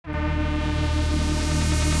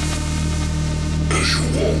As you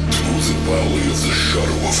walk through the valley of the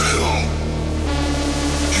shadow of hell,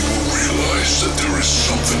 you will realize that there is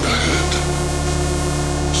something ahead.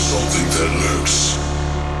 Something that lurks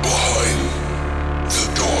behind the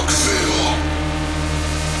dark veil.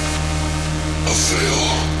 A veil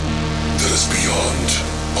that is beyond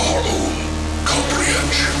our own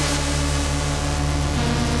comprehension.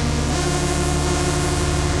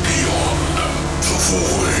 Beyond the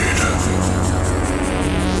void.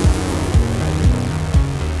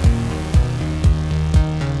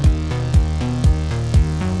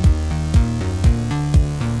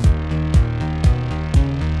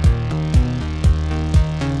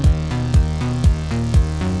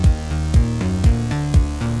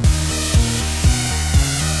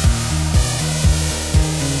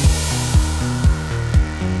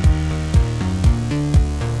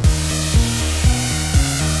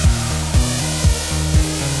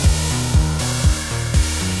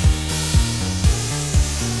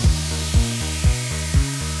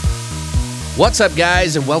 What's up,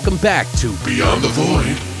 guys, and welcome back to Beyond the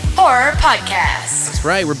Void Horror Podcast. That's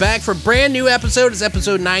right, we're back for a brand new episode. It's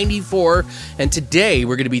episode 94, and today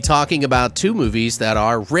we're going to be talking about two movies that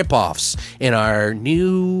are rip-offs in our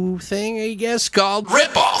new thing, I guess, called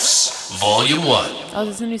Rip-Offs, Volume 1. Oh, is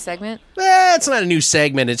this a new segment? It's not a new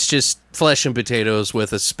segment, it's just flesh and potatoes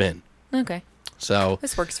with a spin. Okay. So,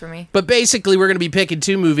 This works for me. but basically, we're going to be picking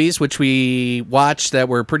two movies, which we watched that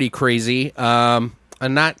were pretty crazy.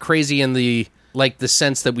 And not crazy in the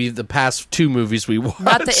sense that the past two movies we watched.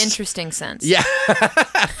 Not the interesting sense. Yeah.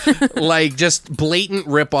 Like just blatant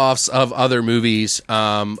ripoffs of other movies,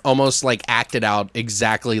 almost like acted out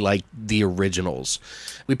exactly like the originals.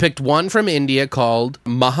 We picked one from India called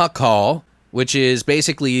Mahakal, which is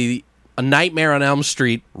basically a Nightmare on Elm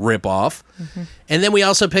Street ripoff. Mm-hmm. And then we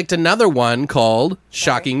also picked another one called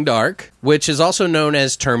Shocking Dark, which is also known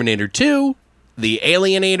as Terminator 2, The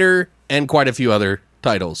Alienator, and quite a few other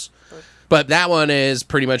titles. But that one is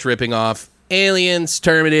pretty much ripping off Aliens,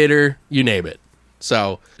 Terminator, you name it.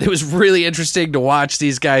 So it was really interesting to watch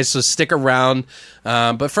these guys, so stick around.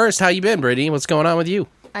 But first, how you been, Brittany? What's going on with you?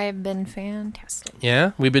 I have been fantastic.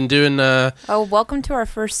 Yeah? We've been doing... welcome to our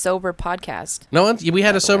first sober podcast. No, we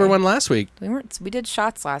had a sober one last week. We did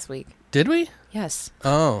shots last week. Did we? Yes.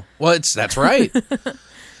 Oh. Well, that's right.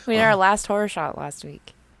 We had our last horror shot last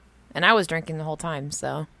week. And I was drinking the whole time,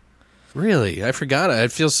 so... Really? I forgot it. I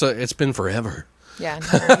feel so... It's been forever. Yeah.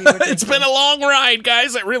 No, we were It's been a long ride,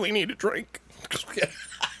 guys. I really need a drink.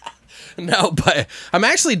 No, but I'm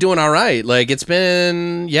actually doing all right. Like, it's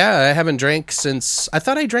been... Yeah, I haven't drank since... I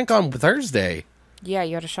thought I drank on Thursday. Yeah,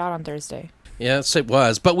 you had a shot on Thursday. Yes, it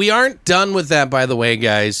was. But we aren't done with that, by the way,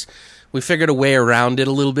 guys. We figured a way around it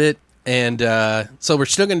a little bit. And so we're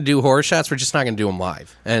still going to do horror shots. We're just not going to do them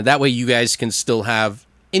live. And that way you guys can still have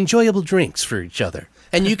enjoyable drinks for each other.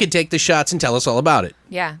 And you can take the shots and tell us all about it.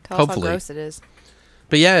 Yeah, tell Hopefully. us how gross it is.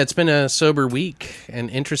 But yeah, it's been a sober week. An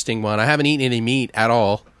interesting one. I haven't eaten any meat at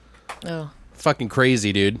all. Oh, Fucking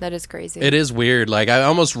crazy, dude. that is crazy. It is weird. Like, I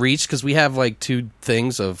almost reached, because we have, like, two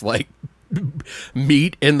things of, like,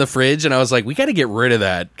 meat in the fridge. And I was like, we got to get rid of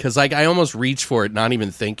that. Because, like, I almost reached for it, not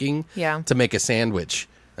even thinking to make a sandwich.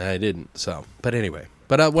 And I didn't, so. But anyway.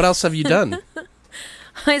 But what else have you done?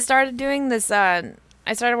 I started doing this...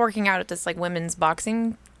 I started working out at this like women's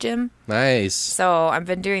boxing gym. Nice. So I've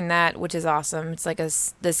been doing that, which is awesome. It's like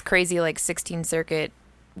this crazy like 16 circuit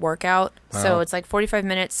workout. Wow. So it's like 45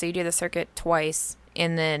 minutes. So you do the circuit twice,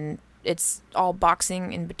 and then it's all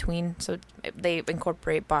boxing in between. So they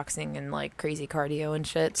incorporate boxing and like crazy cardio and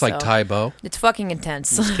shit. It's like Tae Bo. It's fucking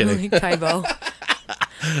intense. Just kidding. Like Tae Bo.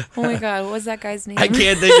 Oh my god, what was that guy's name? I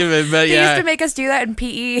can't think of it, but They yeah. used to make us do that in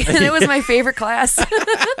PE, and it was my favorite class.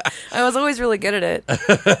 I was always really good at it.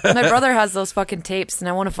 My brother has those fucking tapes, and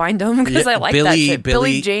I want to find them because I like that shit.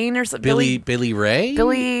 Billy Jane or something. Billy Ray?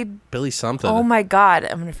 Billy something. Oh my god,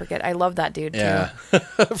 I'm gonna forget. I love that dude too. Yeah.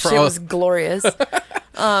 Shit was glorious.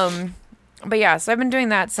 But yeah, so I've been doing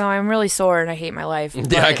that, so I'm really sore and I hate my life.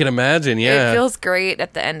 Yeah, I can imagine, yeah. It feels great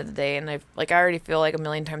at the end of the day, and I already feel like a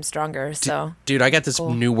million times stronger, so. Dude, I got this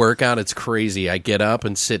new workout. It's crazy. I get up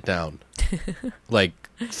and sit down, like,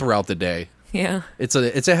 throughout the day. Yeah. It's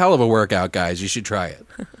a hell of a workout, guys. You should try it.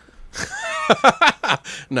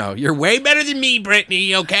 No, you're way better than me,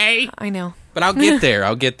 Brittany, okay? I know. But I'll get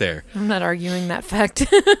there. I'm not arguing that fact.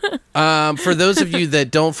 For those of you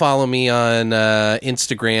that don't follow me on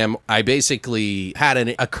Instagram, I basically had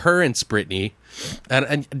an occurrence, Brittany.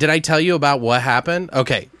 And did I tell you about what happened?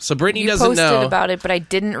 Okay, so Brittany doesn't know. You posted about it, but I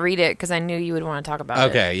didn't read it because I knew you would want to talk about it.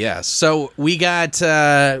 Okay, yes. So we had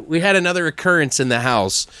another occurrence in the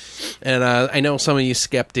house, and I know some of you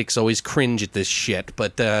skeptics always cringe at this shit,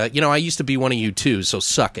 but I used to be one of you too, so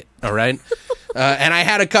suck it, all right? And I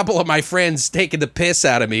had a couple of my friends taking the piss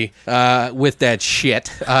out of me with that shit.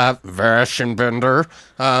 Vaschenbender.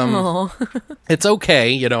 It's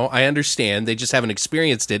okay, I understand. They just haven't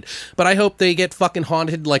experienced it. But I hope they get fucking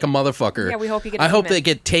haunted like a motherfucker. Yeah, we hope you get I hope they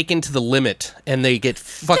get taken to the limit and they get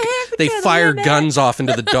they fire guns off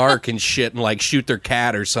into the dark and shit and like shoot their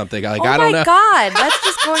cat or something. Like, I don't know. Oh my God, that's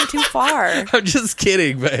just going too far. I'm just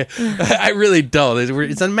kidding, but I really don't.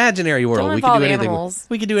 It's an imaginary world. Don't We can do anything. animals.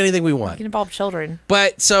 We can do anything we want. You can involve children.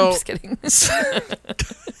 But so, I'm just kidding.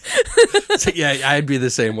 So, yeah, I'd be the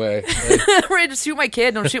same way. I'm ready to shoot my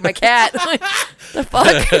kid. Don't shoot my cat. The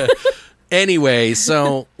fuck? Anyway,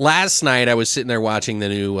 so last night I was sitting there watching the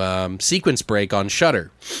new Sequence Break on Shudder,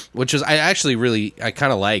 which was I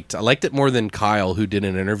kind of liked. I liked it more than Kyle, who did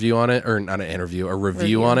an interview on it, or not an interview, a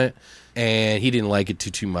review on it, and he didn't like it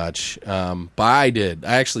too much. But I did.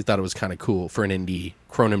 I actually thought it was kind of cool for an indie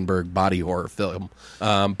Cronenberg body horror film.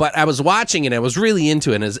 But I was watching it, I was really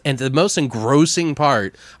into it, and the most engrossing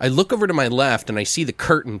part, I look over to my left and I see the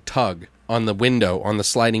curtain tug on the window, on the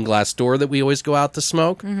sliding glass door that we always go out to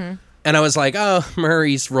smoke. Mm-hmm. And I was like, oh,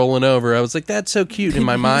 Murray's rolling over. I was like, that's so cute in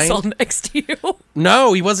my mind. He's all next to you.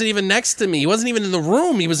 No, he wasn't even next to me. He wasn't even in the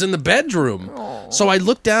room. He was in the bedroom. Aww. So I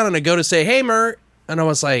looked down and I go to say, hey, Murray. And I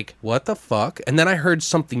was like, what the fuck? And then I heard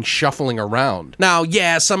something shuffling around. Now,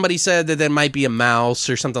 yeah, somebody said that there might be a mouse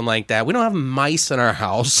or something like that. We don't have mice in our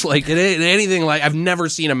house. Like, anything like, I've never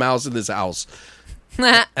seen a mouse in this house.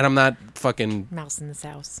 And I'm not fucking... Mouse in this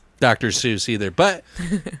house. Dr. Seuss either. But...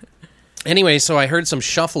 Anyway, so I heard some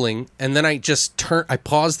shuffling, and then I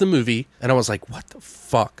paused the movie, and I was like, what the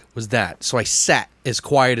fuck was that? So I sat as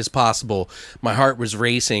quiet as possible. My heart was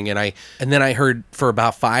racing, and then I heard for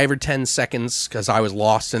about 5 or 10 seconds, because I was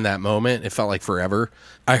lost in that moment, it felt like forever,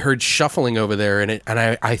 I heard shuffling over there, and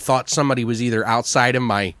I thought somebody was either outside of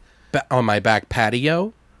on my back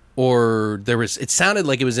patio, or it sounded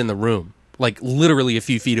like it was in the room. Like literally a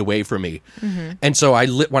few feet away from me. Mm-hmm. And so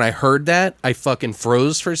when I heard that, I fucking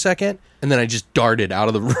froze for a second. And then I just darted out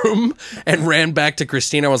of the room and ran back to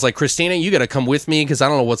Christina. I was like, Christina, you got to come with me because I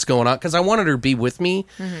don't know what's going on. Because I wanted her to be with me.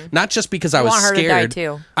 Mm-hmm. Not just because I was scared. Want her to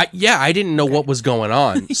die too. I didn't know what was going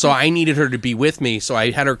on. So I needed her to be with me. So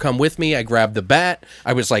I had her come with me. I grabbed the bat.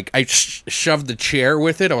 I was like, I shoved the chair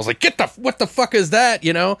with it. I was like, what the fuck is that?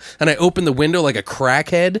 And I opened the window like a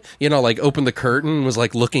crackhead, like opened the curtain and was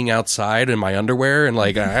like looking outside in my underwear and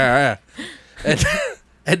like, and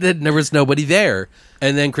then there was nobody there.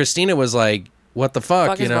 And then Christina was like, what the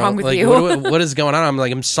fuck? Is wrong with like, you? what is going on? I'm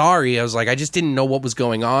like, I'm sorry. I was like, I just didn't know what was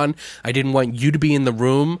going on. I didn't want you to be in the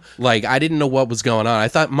room. Like, I didn't know what was going on. I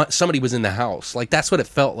thought somebody was in the house. Like, that's what it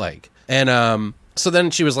felt like. And so then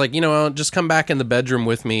she was like, just come back in the bedroom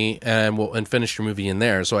with me and finish your movie in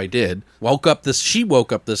there. So I did. She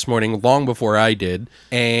woke up this morning long before I did.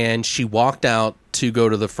 And she walked out to go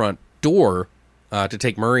to the front door to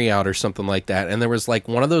take Murray out or something like that. And there was like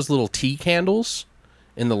one of those little tea candles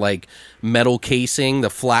in the like metal casing, the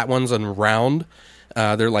flat ones and round.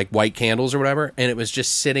 They're like white candles or whatever. And it was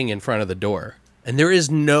just sitting in front of the door. And there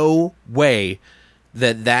is no way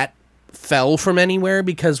that fell from anywhere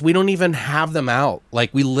because we don't even have them out.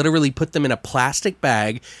 Like we literally put them in a plastic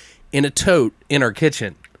bag in a tote in our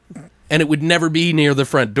kitchen. And it would never be near the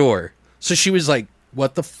front door. So she was like,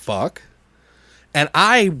 what the fuck? And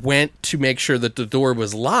I went to make sure that the door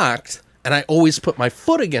was locked. And I always put my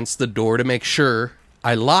foot against the door to make sure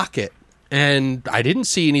I lock it, and I didn't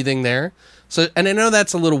see anything there. So, and I know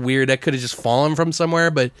that's a little weird. That could have just fallen from somewhere,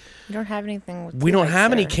 but you don't have anything. We don't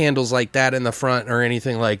have any candles like that in the front or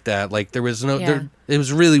anything like that. Like there was no. Yeah. It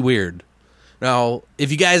was really weird. Now, if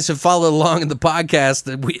you guys have followed along in the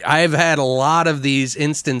podcast, I've had a lot of these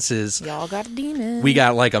instances. Y'all got a demon. We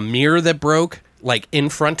got like a mirror that broke, like in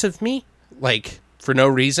front of me, like for no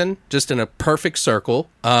reason, just in a perfect circle.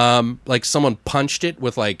 Like someone punched it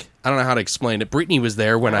with like. I don't know how to explain it. Brittany was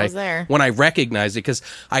there when I recognized it because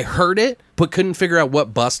I heard it but couldn't figure out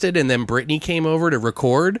what busted, and then Brittany came over to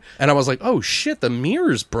record and I was like, oh shit, the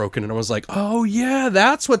mirror's broken, and I was like, oh yeah,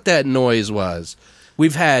 that's what that noise was.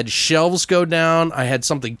 We've had shelves go down. I had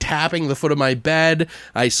something tapping the foot of my bed.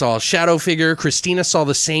 I saw a shadow figure. Christina saw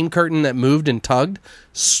the same curtain that moved and tugged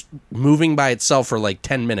moving by itself for like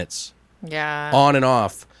 10 minutes. Yeah. On and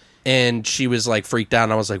off. And she was like freaked out.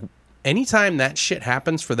 And I was like, anytime that shit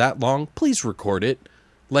happens for that long, please record it.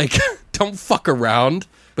 Like, don't fuck around.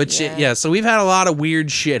 But so we've had a lot of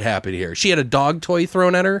weird shit happen here. She had a dog toy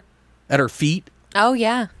thrown at her feet. Oh,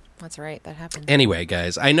 yeah. That's right. That happened. Anyway,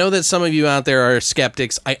 guys, I know that some of you out there are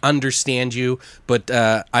skeptics. I understand you, but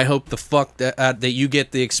I hope the fuck that you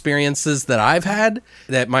get the experiences that I've had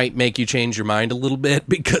that might make you change your mind a little bit,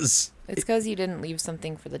 because... It's because you didn't leave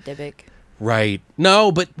something for the Dybbuk. Right.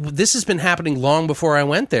 No, but this has been happening long before I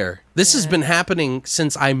went there. This has been happening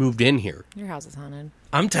since I moved in here. Your house is haunted.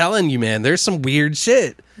 I'm telling you, man, there's some weird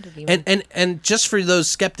shit. And just for those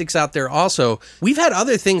skeptics out there also, we've had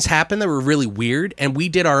other things happen that were really weird, and we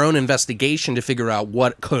did our own investigation to figure out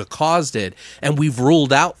what could have caused it, and we've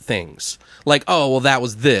ruled out things. Like, oh, well, that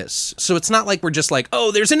was this. So it's not like we're just like,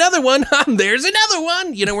 oh, there's another one. There's another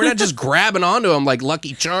one. You know, we're not just grabbing onto them like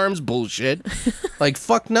Lucky Charms bullshit. Like,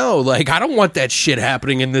 fuck no. Like, I don't want that shit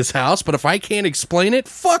happening in this house, but if I can't explain it,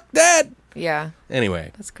 fuck that. Yeah.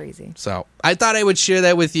 Anyway. That's crazy. So I thought I would share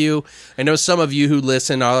that with you. I know some of you who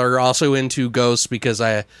listen are also into ghosts because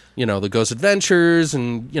the Ghost Adventures,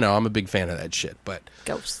 and, I'm a big fan of that shit. But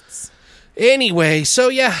ghosts. Anyway, so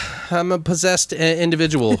yeah, I'm a possessed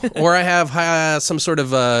individual, or I have some sort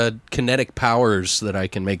of kinetic powers that I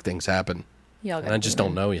can make things happen. Yeah, and I just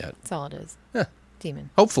don't know yet. That's all it is. Yeah.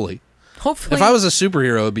 Demon. Hopefully. If I was a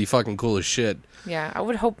superhero, it'd be fucking cool as shit. Yeah, I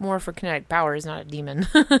would hope more for kinetic powers, not a demon.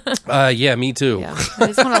 Yeah, me too. Yeah. I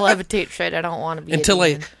just want to levitate shit. I don't want to be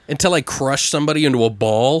until I crush somebody into a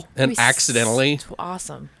ball and accidentally.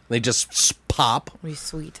 Awesome. They just pop. It'd be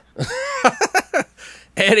sweet.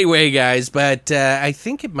 Anyway, guys, but I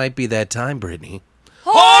think it might be that time, Brittany.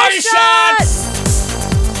 Horse shots!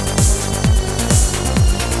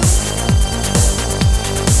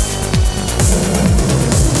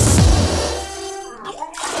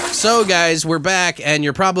 So, guys, we're back, and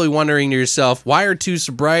you're probably wondering to yourself, why are two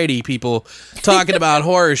sobriety people talking about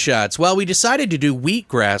horror shots? Well, we decided to do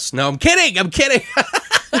wheatgrass. No, I'm kidding.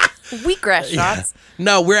 Wheatgrass shots.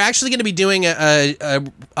 No, we're actually going to be doing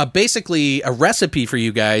basically a recipe for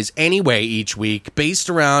you guys anyway each week, based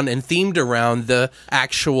around and themed around the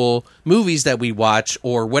actual movies that we watch,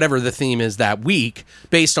 or whatever the theme is that week,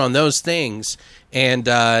 based on those things. And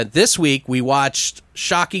this week we watched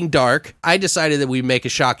Shocking Dark. I decided that we'd make a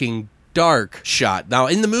Shocking Dark shot. Now,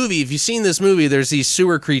 in the movie, if you've seen this movie, there's these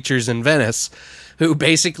sewer creatures in Venice who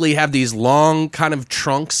basically have these long kind of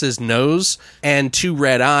trunks as nose and two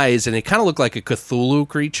red eyes, and they kind of look like a Cthulhu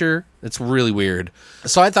creature. It's really weird.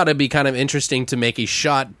 So I thought it'd be kind of interesting to make a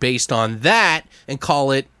shot based on that and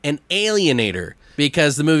call it an Alienator,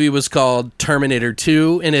 because the movie was called Terminator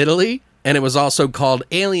 2 in Italy, and it was also called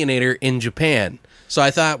Alienator in Japan. So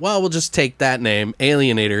I thought, well, we'll just take that name,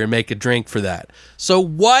 Alienator, and make a drink for that. So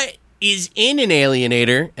what is in an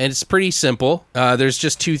Alienator? And it's pretty simple. There's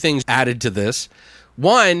just two things added to this.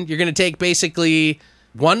 One, you're going to take basically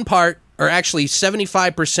one part, or actually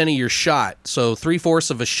 75% of your shot. So 3/4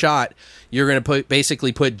 of a shot, you're going to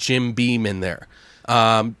basically put Jim Beam in there.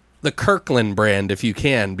 The Kirkland brand, if you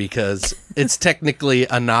can, because it's technically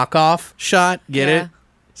a knockoff shot. Get it?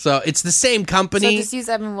 So it's the same company. So just use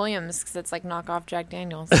Evan Williams, because it's like knockoff Jack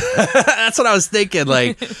Daniels. That's what I was thinking.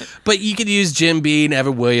 But you could use Jim Beam,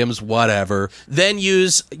 Evan Williams, whatever. Then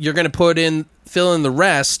you're going to fill in the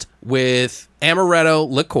rest with amaretto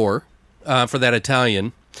liqueur for that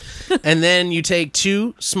Italian. And then you take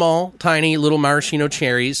two small, tiny little maraschino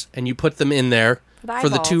cherries, and you put them in there for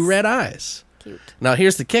the two red eyes. Cute. Now,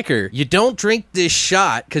 here's the kicker. You don't drink this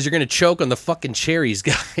shot because you're going to choke on the fucking cherries,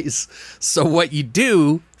 guys. So what you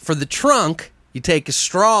do, for the trunk, you take a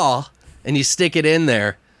straw and you stick it in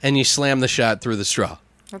there and you slam the shot through the straw.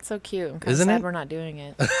 That's so cute. I'm kind of sad we're not doing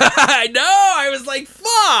it. I know. I was like,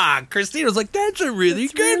 fuck. Christina was like, that's a really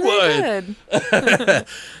good one. Good.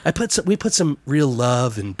 We put some real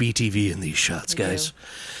love and BTV in these shots, guys.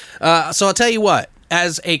 So I'll tell you what.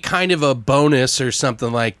 As a kind of a bonus or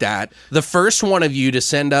something like that, the first one of you to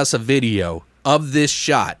send us a video of this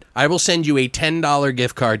shot, I will send you a $10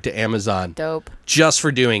 gift card to Amazon. Dope. Just for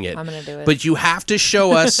doing it. I'm going to do it. But you have to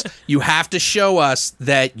show us,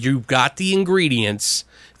 that you got the ingredients.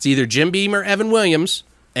 It's either Jim Beam or Evan Williams,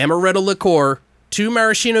 amaretto liqueur, 2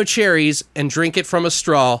 maraschino cherries, and drink it from a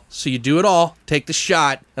straw. So you do it all, take the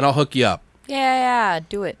shot, and I'll hook you up. Yeah,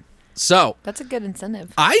 do it. So that's a good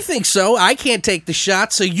incentive. I think so. I can't take the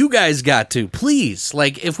shot, so you guys got to. Please.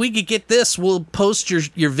 Like, if we could get this, we'll post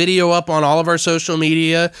your video up on all of our social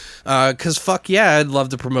media. Because fuck yeah, I'd love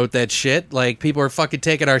to promote that shit. Like, people are fucking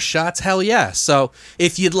taking our shots. Hell yeah. So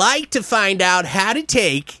if you'd like to find out how to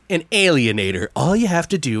take an alienator, all you have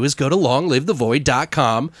to do is go to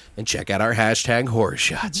longlivethevoid.com and check out our hashtag horror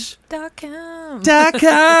shots. .com.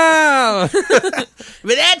 But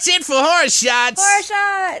that's it for horror shots. Horror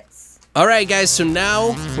shots. All right, guys, so now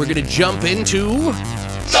we're going to jump into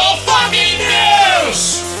The fucking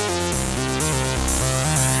news!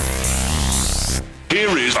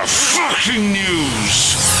 Here is the fucking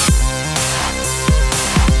news.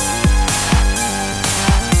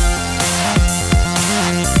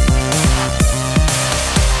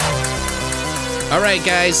 All right,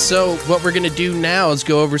 guys, so what we're going to do now is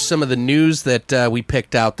go over some of the news that we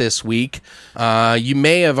picked out this week. You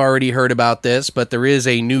may have already heard about this, but there is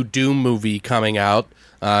a new Doom movie coming out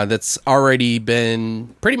that's already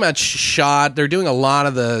been pretty much shot. They're doing a lot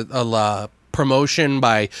of the promotion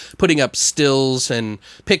by putting up stills and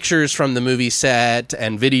pictures from the movie set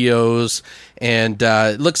and videos, and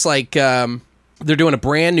it looks like they're doing a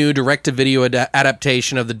brand new direct-to-video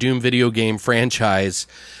adaptation of the Doom video game franchise.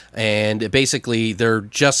 And basically, they're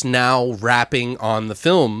just now wrapping on the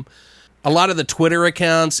film. A lot of the Twitter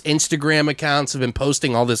accounts, Instagram accounts have been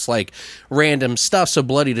posting all this, like, random stuff. So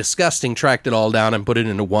Bloody Disgusting tracked it all down and put it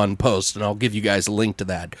into one post. And I'll give you guys a link to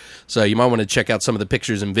that. So you might want to check out some of the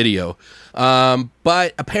pictures and video.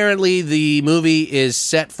 But apparently, the movie is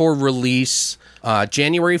set for release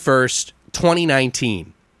January 1st,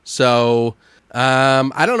 2019. So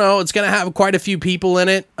I don't know. It's going to have quite a few people in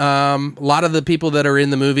it. A lot of the people that are in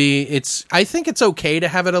the movie, I think it's okay to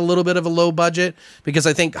have it a little bit of a low budget because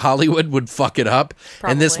I think Hollywood would fuck it up.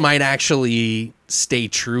 Probably. And this might actually stay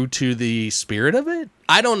true to the spirit of it.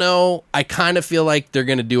 I don't know. I kind of feel like they're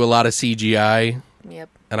going to do a lot of CGI. Yep.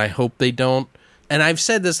 And I hope they don't. And I've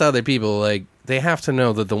said this to other people, like, they have to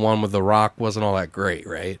know that the one with The Rock wasn't all that great,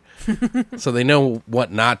 right? So they know what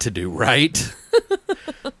not to do, right?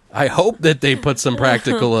 I hope that they put some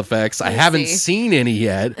practical effects. I haven't seen any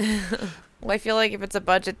yet. Well, I feel like if it's a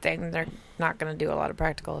budget thing, they're not going to do a lot of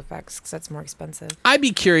practical effects because that's more expensive. I'd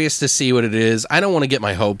be curious to see what it is. I don't want to get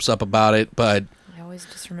my hopes up about it, but I always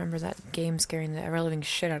just remember that game scaring the ever-living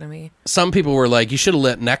shit out of me. Some people were like, you should have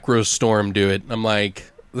let Necrostorm do it. I'm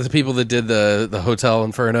like, the people that did the Hotel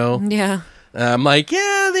Inferno? Yeah. I'm like,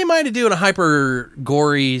 yeah, they might have doing a hyper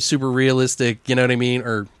gory, super realistic, you know what I mean?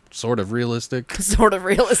 Or sort of realistic. Sort of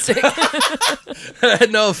realistic.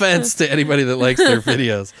 No offense to anybody that likes their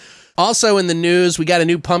videos. Also in the news, we got a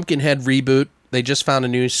new Pumpkinhead reboot. They just found a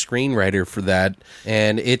new screenwriter for that,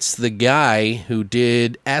 and it's the guy who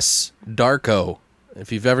did S. Darko.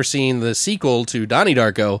 If you've ever seen the sequel to Donnie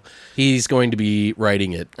Darko, he's going to be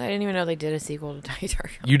writing it. I didn't even know they did a sequel to Donnie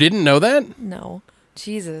Darko. You didn't know that? No.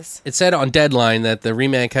 Jesus. It said on Deadline that the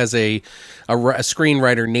remake has a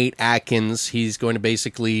screenwriter, Nate Atkins. He's going to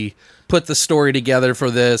basically put the story together for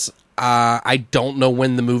this. I don't know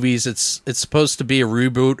when the movies. It's supposed to be a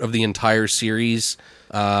reboot of the entire series.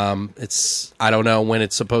 I don't know when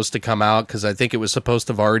it's supposed to come out because I think it was supposed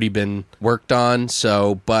to have already been worked on.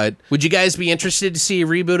 So, but would you guys be interested to see a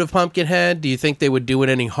reboot of Pumpkinhead? Do you think they would do it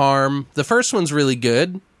any harm? The first one's really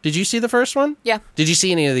good. Did you see the first one? Yeah. Did you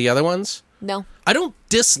see any of the other ones? No. I don't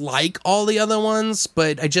dislike all the other ones,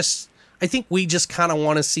 but I think we just kind of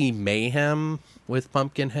want to see mayhem with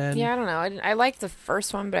Pumpkinhead. Yeah, I don't know. I liked the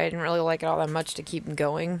first one, but I didn't really like it all that much to keep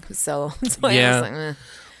going. So that's why yeah. I was like, eh.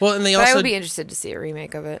 Well, and I would be interested to see a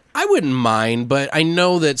remake of it. I wouldn't mind, but I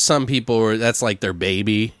know that some people that's like their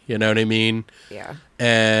baby. You know what I mean? Yeah.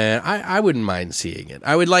 And I wouldn't mind seeing it.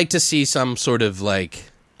 I would like to see some sort of like,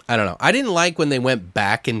 I don't know. I didn't like when they went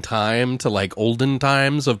back in time to like olden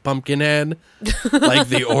times of Pumpkinhead, like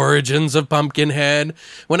the origins of Pumpkinhead.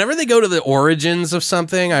 Whenever they go to the origins of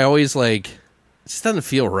something, I always like, it just doesn't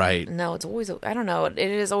feel right. No, it's always, I don't know. It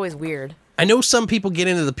is always weird. I know some people get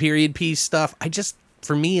into the period piece stuff.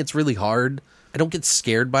 For me, it's really hard. I don't get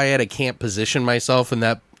scared by it. I can't position myself in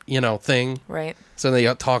that, thing. Right. So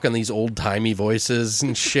they talk in these old-timey voices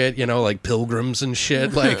and shit, like pilgrims and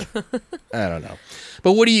shit. Like, I don't know.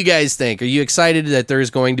 But what do you guys think? Are you excited that there's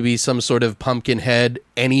going to be some sort of Pumpkinhead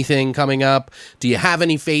anything coming up? Do you have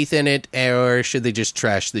any faith in it, or should they just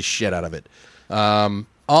trash the shit out of it?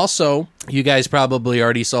 Also, you guys probably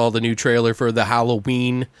already saw the new trailer for the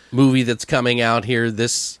Halloween movie that's coming out here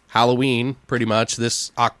this Halloween, pretty much,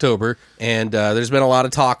 this October. And there's been a lot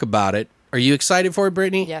of talk about it. Are you excited for it,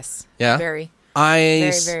 Brittany? Yes. Yeah? Very.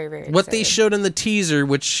 Very, very, very what excited. They showed in the teaser,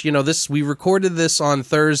 which, we recorded this on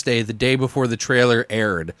Thursday, the day before the trailer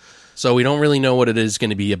aired. So we don't really know what it is going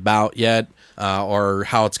to be about yet, or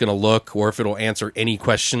how it's going to look, or if it'll answer any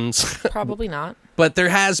questions. Probably not. But there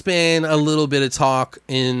has been a little bit of talk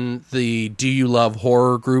in the Do You Love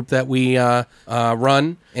Horror group that we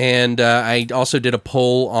run. And I also did a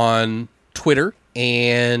poll on Twitter.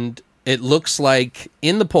 And it looks like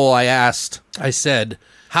in the poll I said,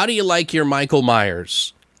 how do you like your Michael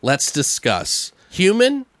Myers? Let's discuss.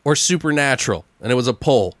 Human or supernatural? And it was a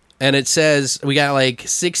poll. And it says we got like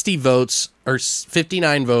 60 votes or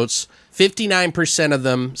 59 votes. 59% of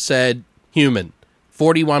them said human.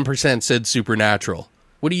 41% said supernatural.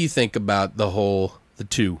 What do you think about the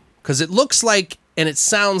two? Because it looks like, and it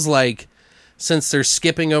sounds like, since they're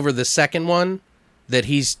skipping over the second one, that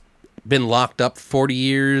he's been locked up for 40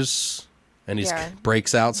 years, and he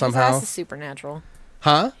breaks out somehow. His ass is supernatural.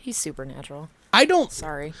 Huh? He's supernatural. I don't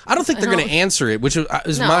think they're going to answer it, which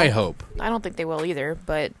is my hope. I don't think they will either,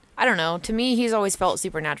 but I don't know. To me, he's always felt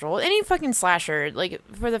supernatural. Any fucking slasher, like,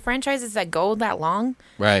 for the franchises that go that long,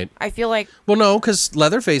 right? I feel like... Well, no, because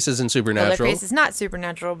Leatherface isn't supernatural. Leatherface is not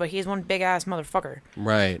supernatural, but he's one big-ass motherfucker.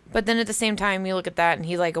 Right. But then at the same time, you look at that, and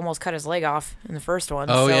he, like, almost cut his leg off in the first one.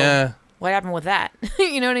 Oh, so yeah. What happened with that?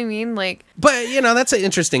 You know what I mean? Like... But, that's an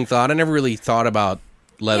interesting thought. I never really thought about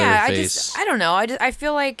Leatherface. Yeah, I don't know. I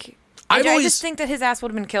feel like... I just think that his ass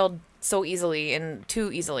would have been killed so easily and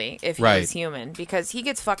too easily if he was human, because he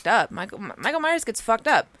gets fucked up. Michael Myers gets fucked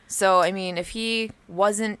up. So, I mean, if he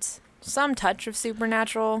wasn't some touch of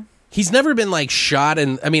supernatural... He's never been, like, shot,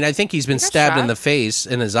 and I mean, I think he's been stabbed in the face,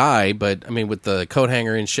 in his eye, but, I mean, with the coat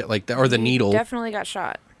hanger and shit like that, or the needle. Definitely got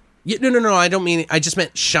shot. Yeah, no, I don't mean, I just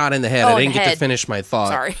meant shot in the head. I didn't get to finish my thought.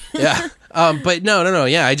 Sorry. Yeah. But no,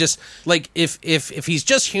 yeah, I just, like, if he's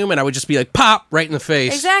just human, I would just be like, pop, right in the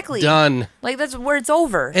face. Exactly. Done. Like, that's where it's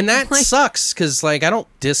over. And that sucks, because, like, I don't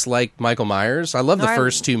dislike Michael Myers. I love the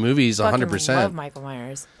first two movies 100%. I love Michael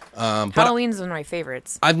Myers. Halloween's one of my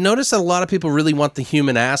favorites. I've noticed that a lot of people really want the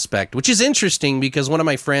human aspect, which is interesting because one of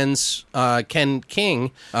my friends, Ken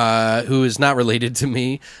King, who is not related to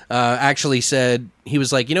me, actually said, he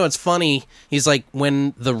was like, it's funny. He's like,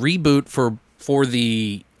 when the reboot for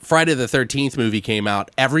the Friday the 13th movie came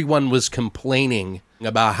out, everyone was complaining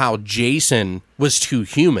about how Jason was too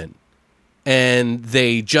human. And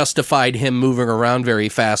they justified him moving around very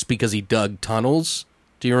fast because he dug tunnels.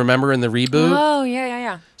 Do you remember in the reboot? Oh,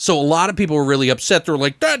 yeah. So a lot of people were really upset. They're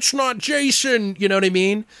like, that's not Jason. You know what I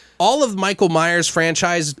mean? All of Michael Myers'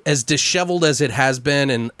 franchise, as disheveled as it has been,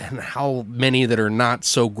 and how many that are not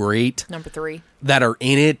so great. Number 3. That are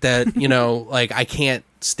in it that, like, I can't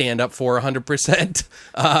stand up for 100%.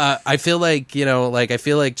 I feel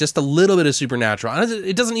like, just a little bit of supernatural.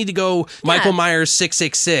 It doesn't need to go Michael Myers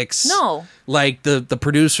 666. No. Like the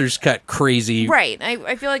producers cut crazy. Right.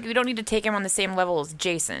 I feel like we don't need to take him on the same level as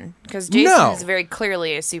Jason, because Jason is very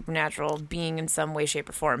clearly a supernatural being in some way, shape,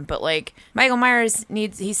 or form. But, like, Michael Myers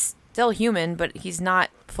he's still human, but he's not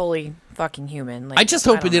fully fucking human. Like, I just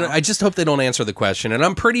hope they don't answer the question, and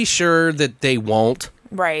I'm pretty sure that they won't.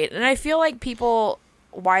 Right. And I feel like people,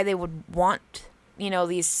 why they would want,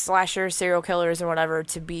 these slasher serial killers or whatever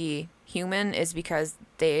to be human is because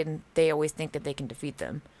they always think that they can defeat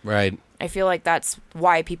them. Right. I feel like that's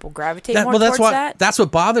why people gravitate more towards that. That's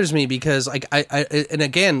what bothers me, because I and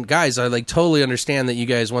again, guys, I like totally understand that you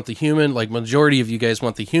guys want the human, like majority of you guys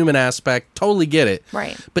want the human aspect. Totally get it.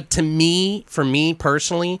 Right. But for me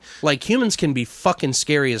personally, like, humans can be fucking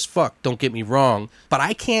scary as fuck. Don't get me wrong, but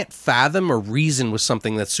I can't fathom or reason with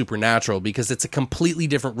something that's supernatural because it's a completely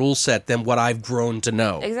different rule set than what I've grown to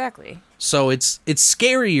know. Exactly. So it's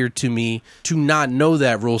scarier to me to not know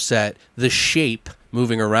that rule set, the shape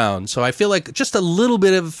moving around. So I feel like just a little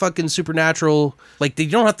bit of fucking supernatural, like, they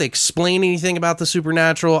don't have to explain anything about the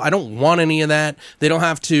supernatural. I don't want any of that. They don't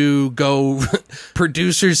have to go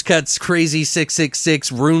producers cuts crazy 666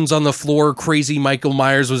 runes on the floor, crazy Michael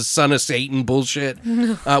Myers was son of Satan bullshit,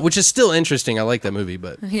 which is still interesting. I like that movie,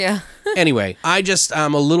 but yeah. Anyway,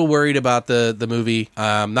 I'm a little worried about the movie.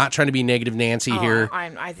 Not trying to be negative Nancy here.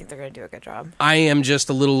 I think they're going to do a good job. I am just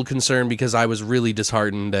a little concerned because I was really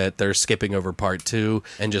disheartened that they're skipping over part 2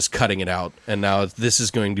 and just cutting it out. And now this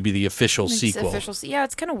is going to be the official sequel. Yeah,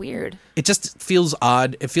 it's kind of weird. It just feels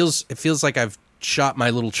odd. It feels like I've shot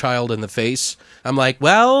my little child in the face. I'm like,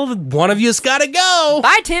 well, one of you's got to go.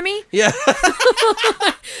 Bye, Timmy. Yeah.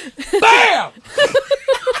 Bam!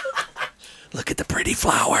 Look at the pretty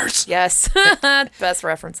flowers. Yes. Best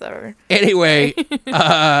reference ever. Anyway,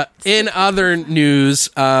 in other news,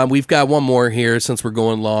 we've got one more here since we're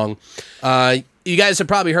going long. You guys have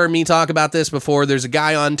probably heard me talk about this before. There's a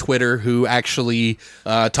guy on Twitter who actually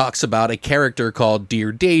talks about a character called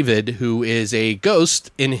Dear David, who is a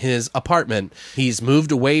ghost in his apartment. He's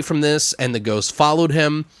moved away from this, and the ghost followed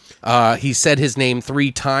him. He said his name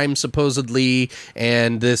 3 times, supposedly,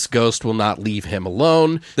 and this ghost will not leave him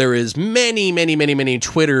alone. There is many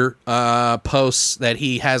Twitter posts that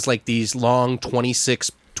he has, like these long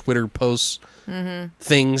 26 Twitter posts,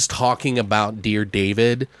 things talking about Dear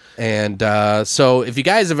David. And so if you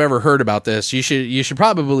guys have ever heard about this, you should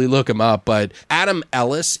probably look him up. But Adam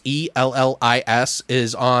Ellis, Ellis,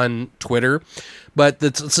 is on Twitter. But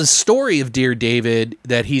it's a story of Dear David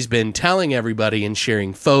that he's been telling everybody and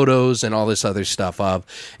sharing photos and all this other stuff of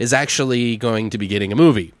is actually going to be getting a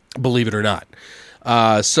movie, believe it or not.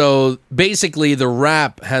 So basically, The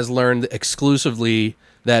Wrap has learned exclusively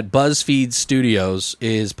that BuzzFeed Studios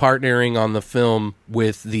is partnering on the film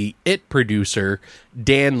with the It producer,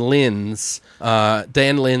 Dan Lynn's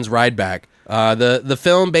Rideback. The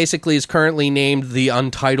film basically is currently named the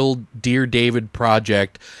Untitled Dear David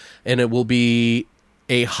Project, and it will be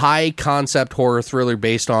a high-concept horror thriller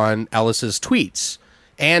based on Ellis's tweets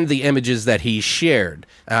and the images that he shared.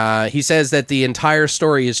 He says that the entire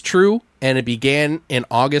story is true, and it began in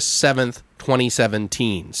August 7th,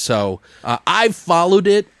 2017. So I've followed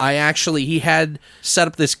it. He had set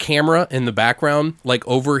up this camera in the background, like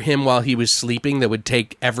over him while he was sleeping, that would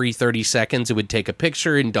take every 30 seconds. It would take a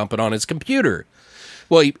picture and dump it on his computer.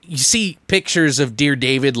 Well, you see pictures of Dear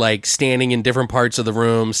David, like, standing in different parts of the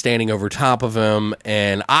room, standing over top of him,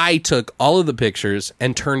 and I took all of the pictures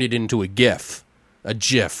and turned it into a GIF,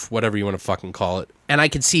 whatever you want to fucking call it. And I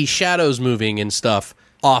could see shadows moving and stuff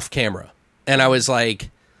off camera. And I was like,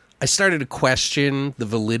 I started to question the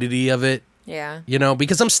validity of it. Yeah. You know,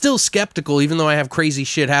 because I'm still skeptical, even though I have crazy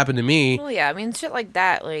shit happen to me. Well, yeah, I mean, shit like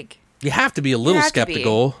that, like... You have to be a little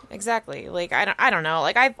skeptical. Exactly. Like, I don't know.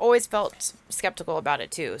 Like, I've always felt skeptical about it,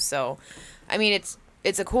 too. So, I mean, it's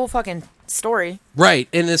a cool fucking story. Right.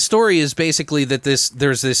 And the story is basically that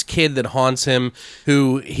there's this kid that haunts him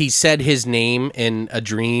who he said his name in a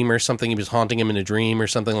dream or something. He was haunting him in a dream or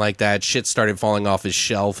something like that. Shit started falling off his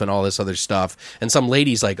shelf and all this other stuff. And some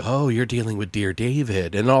lady's like, oh, you're dealing with Dear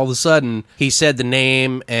David. And all of a sudden, he said the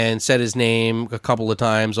name and said his name a couple of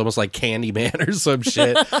times, almost like Candyman or some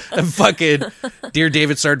shit. And fucking Dear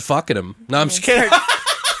David started fucking him. No, I'm just kidding.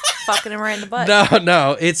 Fucking him right in the butt.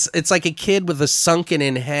 No, it's like a kid with a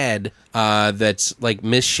sunken-in head that's like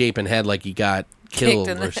misshapen head, like he got killed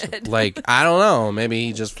in the or head. Like, I don't know, maybe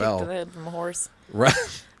he just Kicked fell. in the head from a horse. Right.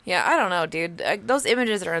 Yeah, I don't know, dude. Those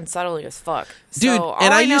images are unsettling as fuck. Dude, so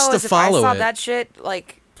and I used to follow if I saw it. that shit,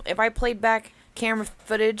 like, if I played back camera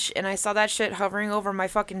footage and I saw that shit hovering over my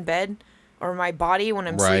fucking bed or my body when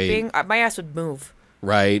I'm sleeping, my ass would move.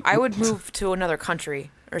 Right. I would move to another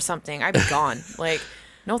country or something. I'd be gone. Like...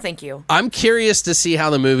 No, thank you. I'm curious to see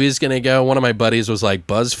how the movie is going to go. One of my buddies was like,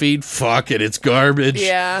 BuzzFeed? Fuck it, it's garbage.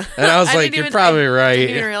 Yeah. And I was like, you're probably right. I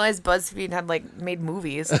didn't even realize BuzzFeed had, like, made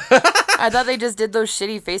movies. I thought they just did those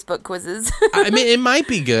shitty Facebook quizzes. I mean, it might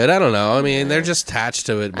be good. I don't know. I mean, they're just attached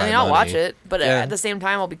to it. I'll watch it, but at the same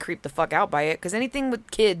time, I'll be creeped the fuck out by it, because anything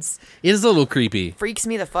with kids... It is a little creepy. Freaks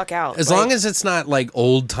me the fuck out. As long as it's not, like,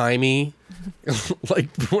 old-timey... like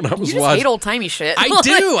when I was you just watching, hate old timey shit. I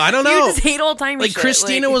do. I don't know. You just hate old timey shit. Like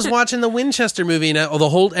Christina was watching the Winchester movie, and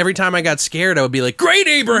every time I got scared, I would be like, "Great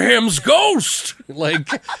Abraham's ghost!"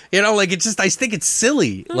 Like, you know, like it's just. I think it's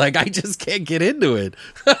silly. Like I just can't get into it.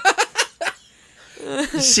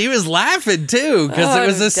 She was laughing too because it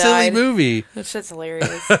was a silly movie. That shit's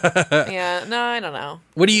hilarious. Yeah, no, I don't know.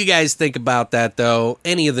 What do you guys think about that, though?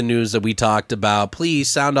 Any of the news that we talked about, please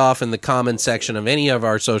sound off in the comment section of any of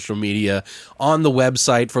our social media, on the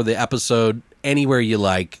website for the episode, anywhere you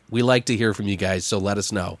like. We like to hear from you guys, so let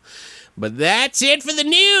us know. But that's it for the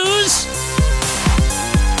news.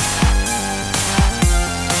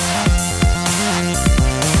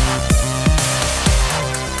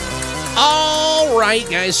 All right,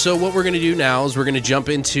 guys, so what we're going to do now is we're going to jump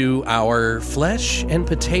into our flesh and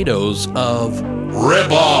potatoes of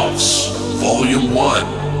Rip-Offs, Volume 1.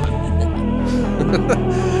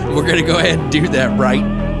 We're going to go ahead and do that right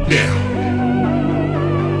now.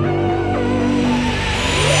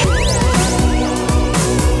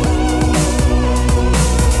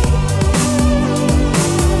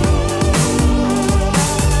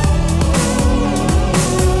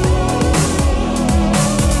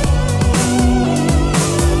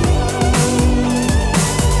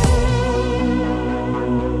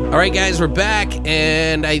 All right, guys, we're back,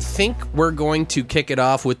 and I think we're going to kick it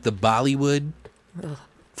off with the Bollywood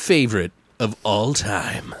favorite of all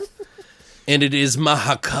time. And it is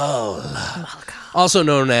Mahakal. Also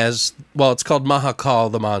known as, well, it's called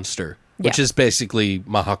Mahakal the Monster, which is basically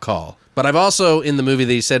Mahakal. But I've also, in the movie,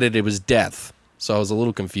 they said it was death, so I was a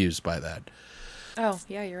little confused by that. Oh,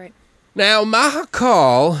 yeah, you're right. Now,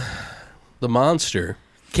 Mahakal the Monster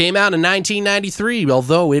came out in 1993,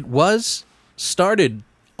 although it was started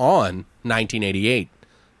on 1988.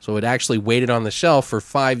 So it actually waited on the shelf for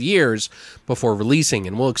 5 years before releasing,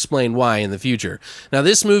 and we'll explain why in the future. Now,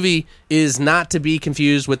 this movie is not to be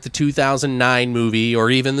confused with the 2009 movie or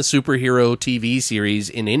even the superhero TV series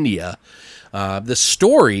in India. The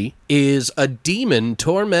story is a demon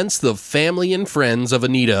torments the family and friends of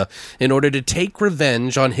Anita in order to take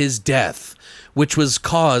revenge on his death, which was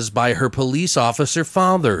caused by her police officer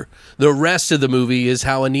father. The rest of the movie is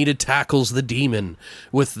how Anita tackles the demon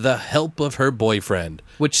with the help of her boyfriend,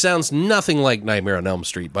 which sounds nothing like Nightmare on Elm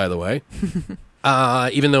Street, by the way,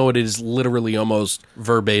 even though it is literally almost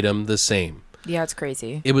verbatim the same. Yeah, it's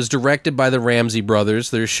crazy. It was directed by the Ramsey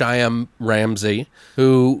brothers. There's Shyam Ramsey,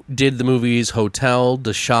 who did the movies Hotel,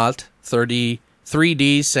 Dashat,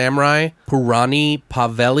 3D Samurai, Purani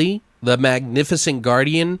Paveli, The Magnificent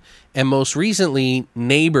Guardian, and most recently,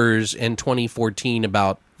 Neighbors in 2014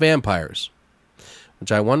 about vampires.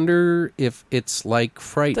 Which I wonder if it's like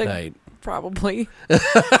Fright Night. Probably.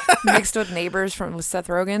 Mixed with Neighbors with Seth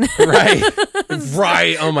Rogen.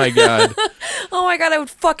 Right. Oh my God. Oh my God, I would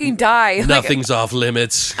fucking die. Nothing's off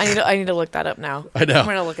limits. I need to look that up now. I know. I'm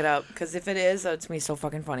going to look it up, because if it is, it's going to be so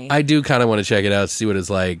fucking funny. I do kind of want to check it out, see what it's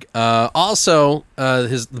like. Also,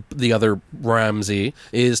 the other Ramsey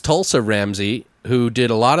is Tulsa Ramsey, who did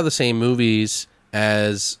a lot of the same movies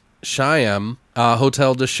as Shyam,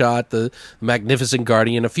 Hotel Dashat, The Magnificent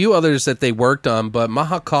Guardian, a few others that they worked on, but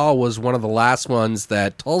Mahakal was one of the last ones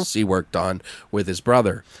that Tulsi worked on with his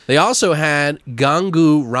brother. They also had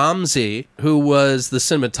Gangu Ramsey, who was the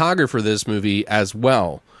cinematographer for this movie as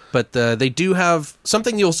well. But they do have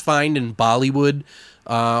something you'll find in Bollywood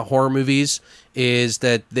horror movies is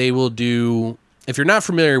that they will do, if you're not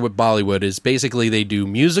familiar with Bollywood, is basically they do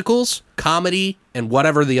musicals, comedy, and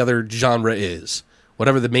whatever the other genre is.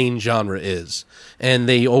 Whatever the main genre is. And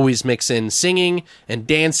they always mix in singing and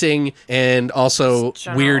dancing and also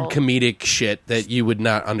weird comedic shit that you would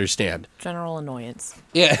not understand. General annoyance.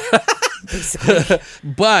 Yeah. Basically.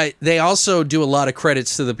 But they also do a lot of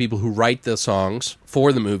credits to the people who write the songs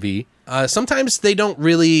for the movie. Sometimes they don't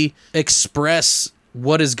really express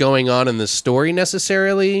what is going on in the story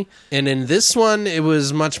necessarily. And in this one, it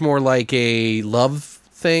was much more like a love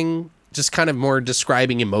thing. Just kind of more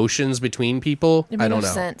describing emotions between people. I don't know.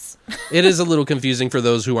 Sense. It is a little confusing for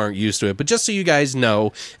those who aren't used to it. But just so you guys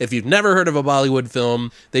know, if you've never heard of a Bollywood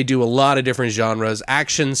film, they do a lot of different genres.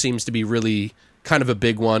 Action seems to be really kind of a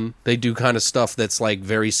big one. They do kind of stuff that's like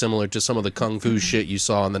very similar to some of the kung fu shit you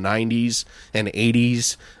saw in the 90s and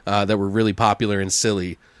 80s that were really popular and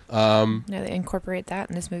silly. Yeah, they incorporate that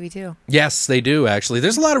in this movie too. Yes, they do, actually.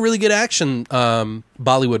 There's a lot of really good action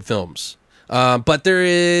Bollywood films. But there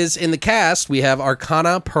is, in the cast, we have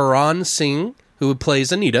Archana Paran Singh, who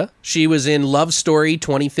plays Anita. She was in Love Story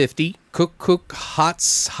 2050, Kuk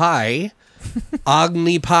Hats Hai,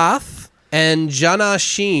 Agnipath, and Jana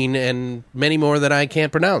Sheen, and many more that I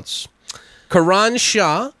can't pronounce. Karan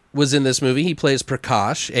Shah was in this movie. He plays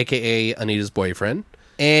Prakash, a.k.a. Anita's boyfriend.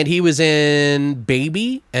 And he was in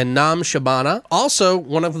Baby and Nam Shabana. Also,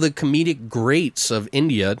 one of the comedic greats of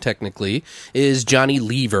India, technically, is Johnny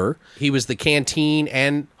Lever. He was the canteen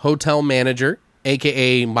and hotel manager,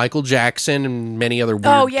 a.k.a. Michael Jackson and many other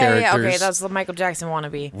weird characters. Yeah. Okay, that's the Michael Jackson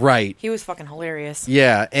wannabe. Right. He was fucking hilarious.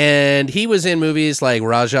 Yeah, and he was in movies like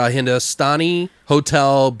Raja Hindustani,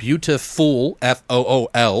 Hotel Beautiful,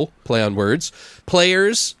 Fool, play on words,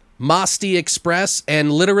 Players, Masti Express,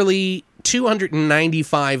 and literally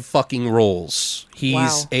 295 fucking roles.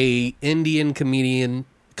 He's a Indian comedic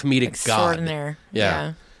extraordinaire. God.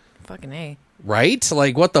 Yeah. Fucking A. Right?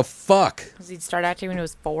 Like, what the fuck? Does he start acting when he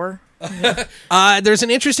was 4? There's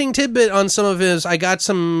an interesting tidbit on some of his. I got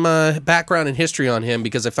some background and history on him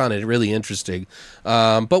because I found it really interesting.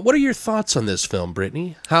 But what are your thoughts on this film,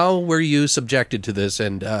 Brittany? How were you subjected to this,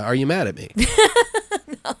 and are you mad at me?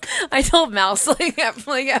 No, I told Mouse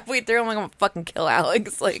halfway through, I'm gonna fucking kill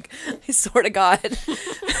Alex. Like, I swear to God.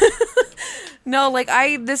 No,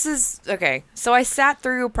 this is okay. So I sat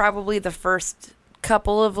through probably the first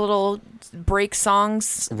couple of little break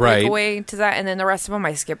songs, right, away to that, and then the rest of them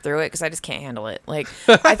I skipped through it because I just can't handle it. Like,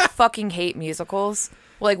 I fucking hate musicals.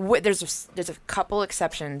 Like, there's a couple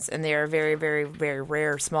exceptions, and they are very, very, very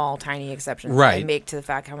rare, small, tiny exceptions right. that I make to the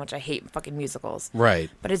fact how much I hate fucking musicals. Right.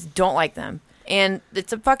 But I just don't like them. And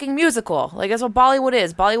it's a fucking musical. Like, that's what Bollywood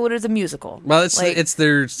is. Bollywood is a musical. Well, it's like,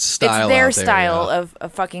 their style. It's their out there, style yeah.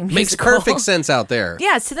 of fucking musical. Makes perfect sense out there.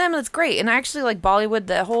 Yeah, to them it's great. And I actually like Bollywood.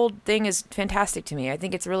 The whole thing is fantastic to me. I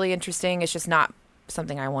think it's really interesting. It's just not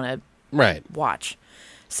something I want to watch.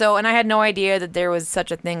 So, and I had no idea that there was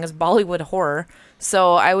such a thing as Bollywood horror.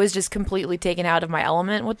 So I was just completely taken out of my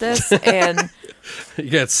element with this, and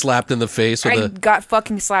you got slapped in the face with I got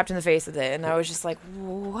fucking slapped in the face with it, and I was just like,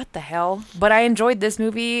 "What the hell?" But I enjoyed this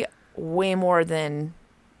movie way more than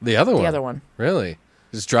the other one. The other one, really,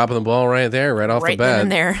 just dropping the ball right there, right off the bat. Right then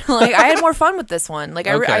and there. Like, I had more fun with this one. Like,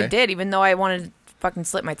 I did, even though I wanted to fucking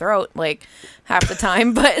slit my throat like half the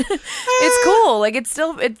time, but it's cool. Like, it's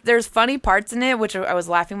still there's funny parts in it, which I was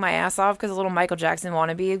laughing my ass off because a little Michael Jackson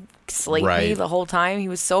wannabe slayed me the whole time. He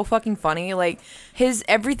was so fucking funny. Like,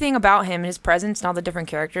 everything about him, his presence, and all the different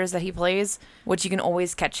characters that he plays, which you can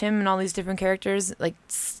always catch him in all these different characters. Like,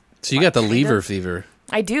 so you got the lever fever.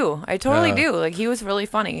 I do. I totally do. Like, he was really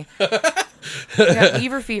funny. Yeah,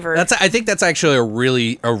 lever fever. I think that's actually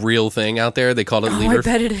a real thing out there. They call it lever. I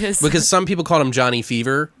bet it is. Because some people called him Johnny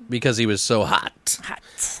Fever because he was so hot.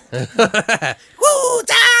 Woo,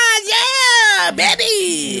 yeah, baby.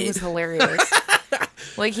 He was hilarious.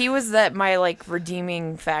 Like, he was my like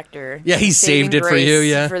redeeming factor. Yeah, he saved it for you.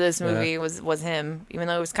 Yeah, for this movie was him. Even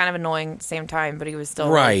though it was kind of annoying at the same time, but he was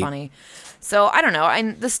still really funny. So I don't know.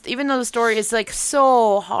 Even though the story is like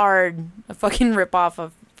so hard, a fucking ripoff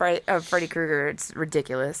of Freddy Krueger, it's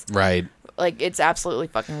ridiculous. Right. Like, it's absolutely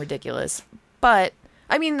fucking ridiculous. But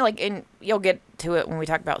I mean, like, you'll get to it when we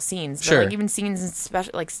talk about scenes. But like, even scenes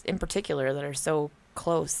in particular that are so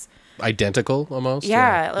close. Identical, almost.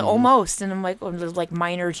 Yeah, like, almost. And I'm like, there's like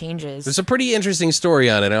minor changes. There's a pretty interesting story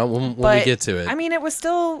on it when we get to it. I mean, it was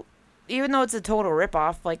still, even though it's a total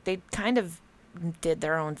ripoff, like, they kind of did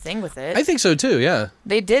their own thing with it. I think so too. Yeah,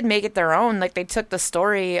 they did make it their own. Like, they took the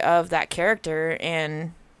story of that character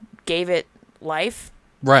and gave it life,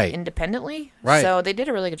 independently. Right. So they did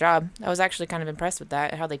a really good job. I was actually kind of impressed with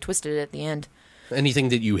that, how they twisted it at the end. Anything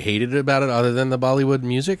that you hated about it, other than the Bollywood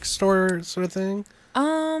music store sort of thing?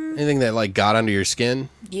 Anything that like got under your skin?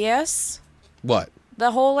 Yes. What?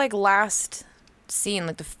 The whole like last scene,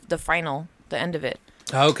 like the final, the end of it.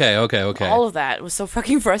 Okay. All of that was so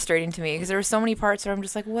fucking frustrating to me because there were so many parts where I'm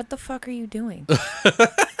just like, what the fuck are you doing?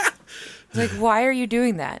 Like, why are you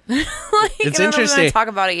doing that? Like, it's I don't interesting. know if I'm going to talk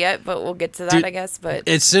about it yet, but we'll get to that, I guess. But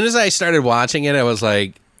as soon as I started watching it, I was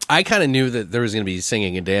like, I kind of knew that there was going to be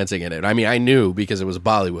singing and dancing in it. I mean, I knew because it was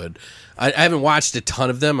Bollywood. I haven't watched a ton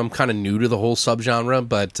of them. I'm kind of new to the whole subgenre,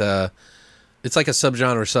 but it's like a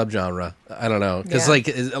subgenre. I don't know. Because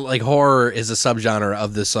like horror is a subgenre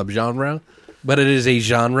of the subgenre. But it is a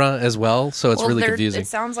genre as well, so it's really confusing. It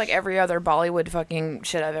sounds like every other Bollywood fucking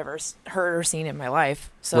shit I've ever heard or seen in my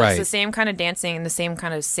life. So it's the same kind of dancing and the same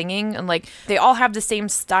kind of singing, and like they all have the same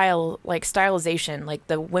style, like stylization. Like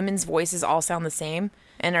the women's voices all sound the same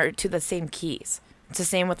and are to the same keys. It's the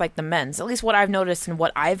same with like the men's. At least what I've noticed and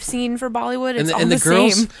what I've seen for Bollywood, it's all the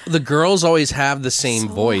same. The girls always have the same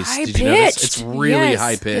voice. Did you notice? It's really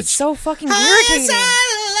high pitched. It's so fucking irritating.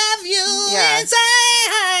 I love you. Yeah.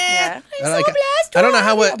 Yeah. I don't know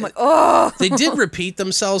how it. I'm like, oh. They did repeat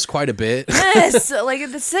themselves quite a bit. Yes,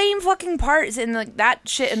 like the same fucking parts, and like that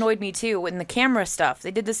shit annoyed me too. In the camera stuff,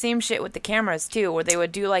 they did the same shit with the cameras too, where they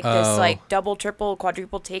would do like this like double, triple,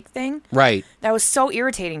 quadruple take thing. Right. That was so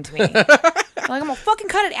irritating to me. Like, I'm gonna fucking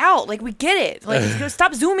cut it out. Like, we get it. Like,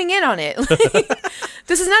 stop zooming in on it. Like,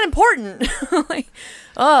 this is not important. Like,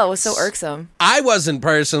 oh, it was so irksome. I wasn't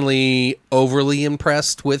personally overly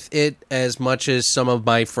impressed with it as much as some of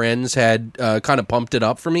my friends had kind of pumped it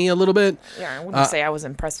up for me a little bit. Yeah, I wouldn't say I was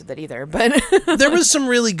impressed with it either, but there was some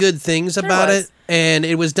really good things about it, and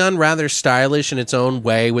it was done rather stylish in its own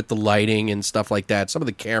way with the lighting and stuff like that. Some of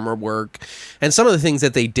the camera work and some of the things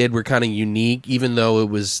that they did were kind of unique, even though it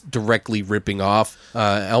was directly ripping off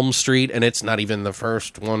Elm Street, and it's not even the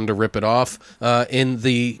first one to rip it off in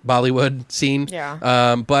the Bollywood scene.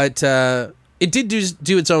 Yeah. But it did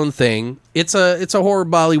do its own thing. It's a horror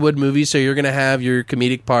Bollywood movie, so you're gonna have your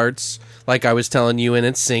comedic parts, like I was telling you, and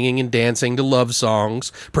it's singing and dancing to love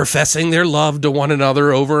songs, professing their love to one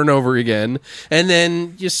another over and over again, and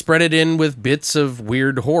then you spread it in with bits of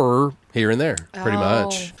weird horror here and there, pretty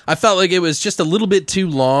much. I felt like it was just a little bit too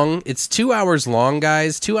long. It's 2 hours long,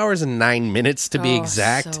 guys. 2 hours and 9 minutes to be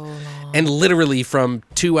exact. So long. And literally from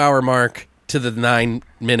 2 hour mark to the 9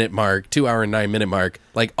 minute mark, 2 hour and 9 minute mark,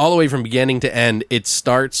 like all the way from beginning to end, it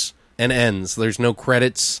starts and ends. There's no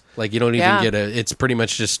credits. Like, you don't even get it's pretty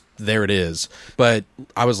much just there it is. But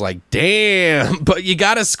I was like, damn, but you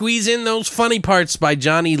got to squeeze in those funny parts by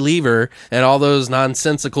Johnny Lever and all those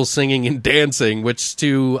nonsensical singing and dancing, which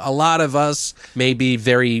to a lot of us may be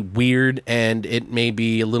very weird, and it may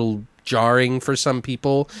be a little jarring for some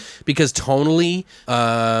people because tonally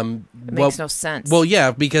it makes no sense. Well, yeah,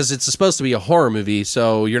 because it's supposed to be a horror movie,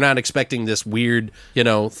 so you're not expecting this weird,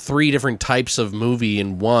 3 different types of movie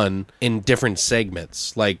in one in different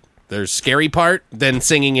segments. Like, there's scary part, then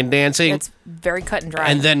singing and dancing. It's very cut and dry.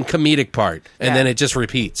 And then comedic part. And then it just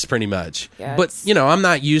repeats pretty much. Yeah, but, I'm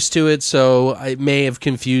not used to it, so it may have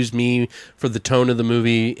confused me for the tone of the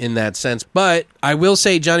movie in that sense. But I will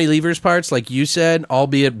say Johnny Lever's parts, like you said,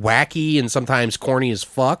 albeit wacky and sometimes corny as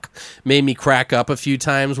fuck, made me crack up a few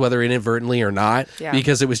times, whether inadvertently or not,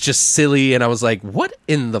 because it was just silly. And I was like, what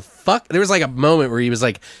in the fuck? There was like a moment where he was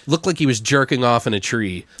like, looked like he was jerking off in a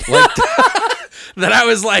tree. Like... that I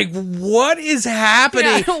was like, what is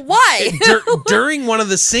happening? Yeah, why? During one of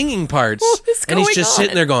the singing parts. And he's just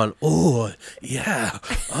sitting there going, oh, yeah.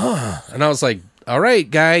 Oh. And I was like, all right,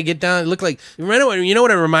 guy, get down. It looked like, you know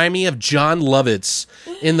what it reminded me of? John Lovitz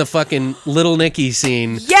in the fucking Little Nicky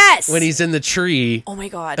scene. Yes! When he's in the tree. Oh, my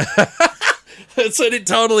God. That's what it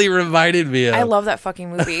totally reminded me of. I love that fucking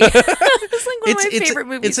movie. It's like one of my favorite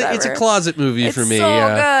movies ever. It's a closet movie for me. It's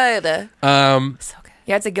so good. So good.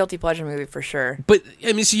 Yeah, it's a guilty pleasure movie for sure. But,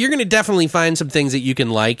 I mean, so you're going to definitely find some things that you can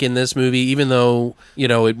like in this movie, even though,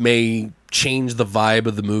 it may change the vibe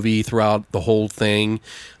of the movie throughout the whole thing.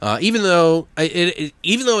 Even though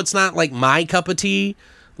it's not, like, my cup of tea,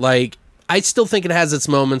 like, I still think it has its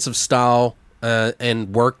moments of style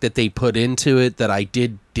and work that they put into it that I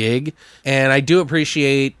did dig, and I do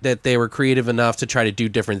appreciate that they were creative enough to try to do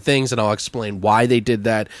different things, and I'll explain why they did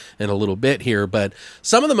that in a little bit here. But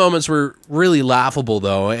some of the moments were really laughable,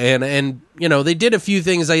 though, and they did a few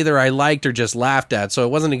things either I liked or just laughed at, so it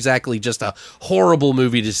wasn't exactly just a horrible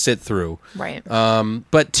movie to sit through. Right.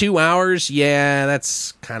 But 2 hours, yeah,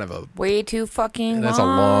 that's kind of a way too fucking long. That's a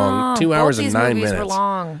long 2 hours and 9 minutes. Were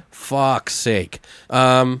long. Fuck's sake.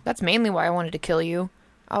 That's mainly why I wanted to kill you.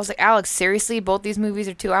 I was like, Alex, seriously? Both these movies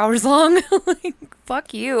are 2 hours long? Like,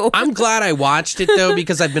 fuck you. I'm glad I watched it, though,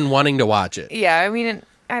 because I've been wanting to watch it. Yeah, I mean,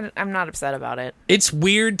 I'm not upset about it. It's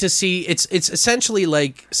weird to see. It's essentially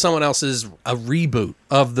like someone else's a reboot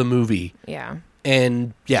of the movie. Yeah.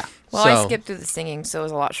 And, yeah. Well, I skipped through the singing, so it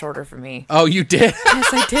was a lot shorter for me. Oh, you did?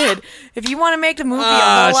 Yes, I did. If you want to make the movie a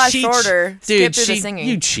whole lot shorter, skip through the singing.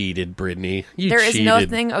 You cheated, Brittany. There is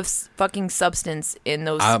nothing of fucking substance in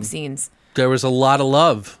those scenes. There was a lot of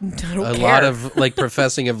love. I don't care. Lot of, like,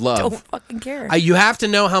 professing of love. Don't fucking care. You have to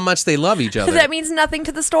know how much they love each other. That means nothing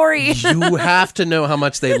to the story. You have to know how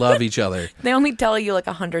much they love each other. They only tell you like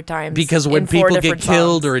 100 times. Because when people get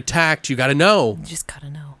killed or attacked, you got to know. You just got to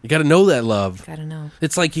know. You got to know that love. Got to know.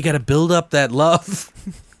 It's like you got to build up that love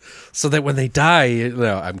so that when they die,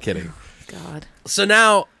 no, I'm kidding. God. So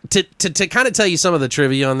now, to kind of tell you some of the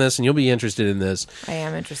trivia on this, and you'll be interested in this. I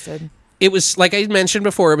am interested. It was, like I mentioned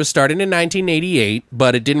before, it was started in 1988,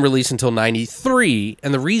 but it didn't release until 93.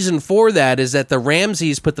 And the reason for that is that the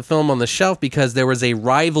Ramseys put the film on the shelf because there was a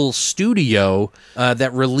rival studio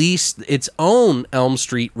that released its own Elm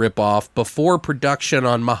Street ripoff before production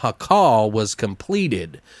on Mahakal was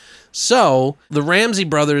completed. So, the Ramsey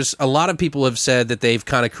brothers, a lot of people have said that they've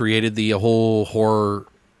kind of created the whole horror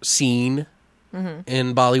scene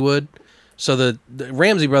in Bollywood. So the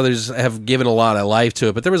Ramsey brothers have given a lot of life to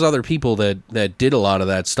it, but there was other people that did a lot of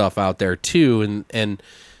that stuff out there too, and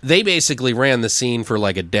they basically ran the scene for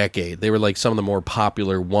like a decade. They were like some of the more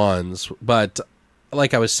popular ones, but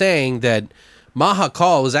like I was saying, that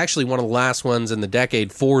Mahakal was actually one of the last ones in the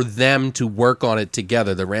decade for them to work on it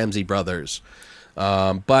together, the Ramsey brothers.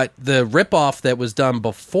 But the ripoff that was done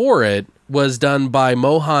before it was done by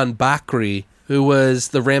Mohan Bakri, who was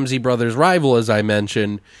the Ramsey brothers' rival, as I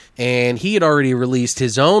mentioned, and he had already released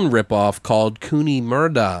his own ripoff called Kuni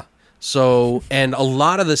Murda. So, and a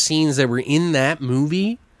lot of the scenes that were in that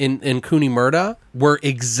movie, in Kuni Murda, were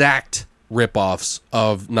exact ripoffs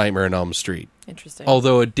of Nightmare on Elm Street. Interesting.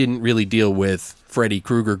 Although it didn't really deal with Freddy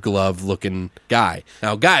Krueger glove-looking guy.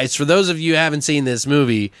 Now, guys, for those of you who haven't seen this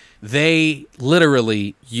movie, they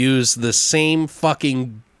literally use the same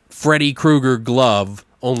fucking Freddy Krueger glove,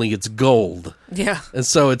 only it's gold. Yeah. And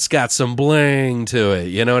so it's got some bling to it,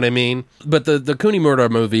 you know what I mean? But the Kuni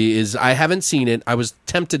Murda movie is, I haven't seen it. I was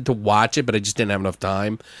tempted to watch it, but I just didn't have enough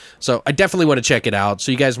time. So I definitely want to check it out.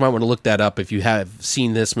 So you guys might want to look that up if you have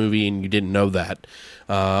seen this movie and you didn't know that,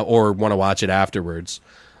 or want to watch it afterwards.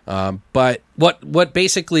 But what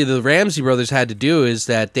basically the Ramsey brothers had to do is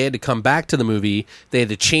that they had to come back to the movie. They had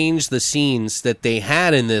to change the scenes that they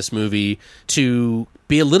had in this movie to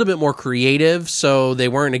be a little bit more creative, so they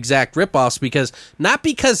weren't exact ripoffs, not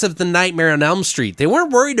because of the Nightmare on Elm Street. They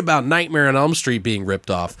weren't worried about Nightmare on Elm Street being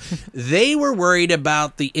ripped off. They were worried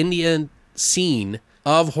about the Indian scene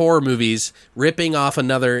of horror movies ripping off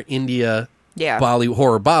another India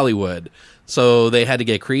horror Bollywood. So they had to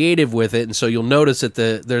get creative with it, and so you'll notice that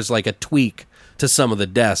there's like a tweak to some of the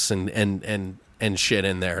deaths and shit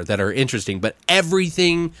in there that are interesting, but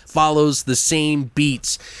everything follows the same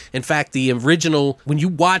beats. In fact, the original, when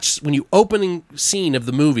you opening scene of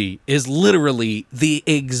the movie is literally the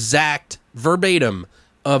exact verbatim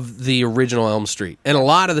of the original Elm Street, and a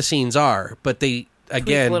lot of the scenes are, but they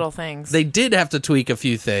again, little things. They did have to tweak a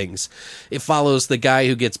few things. It follows the guy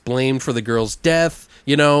who gets blamed for the girl's death,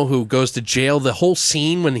 who goes to jail. The whole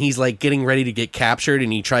scene when he's like getting ready to get captured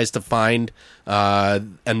and he tries to find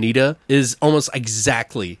Anita is almost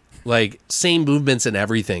exactly like same movements and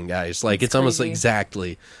everything, guys. Like it's almost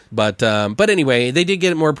exactly. But anyway, they did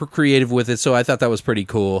get more creative with it, so I thought that was pretty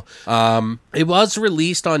cool. It was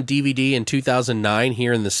released on DVD in 2009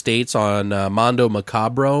 here in the States on Mondo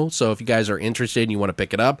Macabro. So if you guys are interested and you want to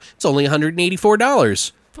pick it up, it's only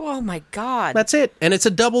 $184. Oh my god. That's it. And it's a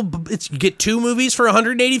double, you get 2 movies for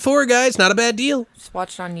 $184, guys. Not a bad deal. Just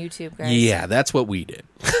watch it on YouTube, guys. Yeah, that's what we did.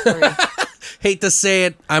 Hate to say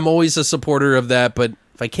it, I'm always a supporter of that, but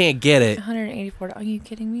if I can't get it, $184. Are you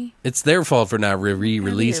kidding me? It's their fault for not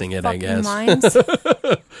re-releasing it, I guess. Minds?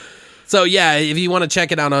 So yeah, if you want to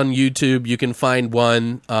check it out on YouTube, you can find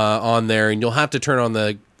one on there, and you'll have to turn on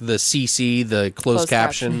the CC, the closed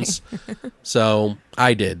captions. So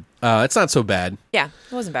I did. It's not so bad. Yeah,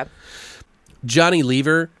 it wasn't bad. Johnny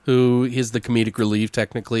Lever, who is the comedic relief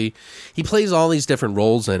technically, he plays all these different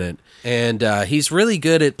roles in it, and he's really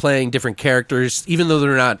good at playing different characters, even though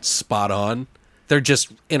they're not spot on. They're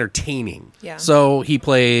just entertaining. Yeah. So he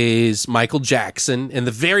plays Michael Jackson in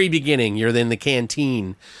the very beginning. You're in the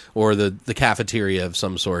canteen or the cafeteria of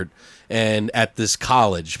some sort, and at this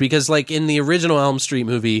college, because like in the original Elm Street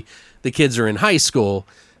movie, the kids are in high school.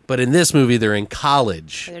 But in this movie, they're in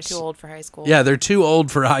college. They're too old for high school. Yeah, they're too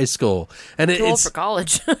old for high school. And too old for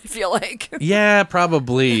college, I feel like. Yeah,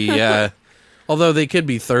 probably, yeah. Although they could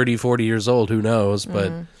be 30, 40 years old, who knows.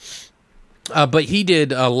 But but he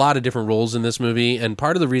did a lot of different roles in this movie, and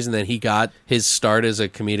part of the reason that he got his start as a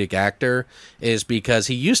comedic actor is because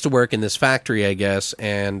he used to work in this factory, I guess,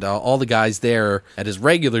 and all the guys there at his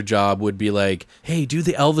regular job would be like, hey, do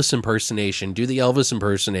the Elvis impersonation.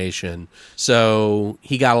 So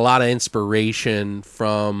he got a lot of inspiration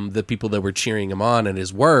from the people that were cheering him on in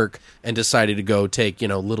his work and decided to go take,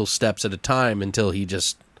 little steps at a time until he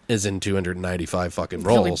just is in 295 fucking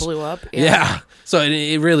roles. Really blew up. Yeah. So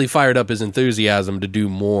it really fired up his enthusiasm to do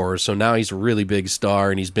more. So now he's a really big star,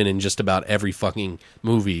 and he's been in just about every fucking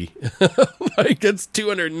movie. Like, it's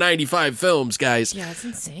 295 films, guys. Yeah, it's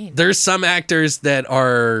insane. There's some actors that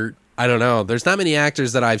are, I don't know, there's not many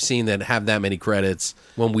actors that I've seen that have that many credits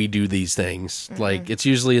when we do these things. Like, it's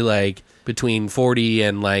usually like between 40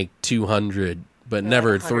 and like 200, but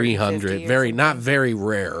never 300. Not very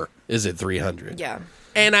rare is it 300. Yeah.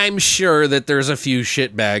 And I'm sure that there's a few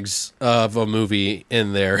shitbags of a movie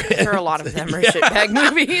in there. There are a lot of them are shitbag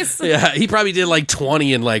movies. Yeah, he probably did like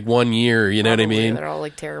 20 in like 1 year, you know what I mean? They're all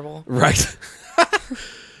like terrible. Right.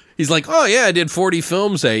 He's like, oh yeah, I did 40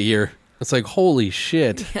 films that year. It's like, holy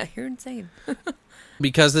shit. Yeah, you're insane.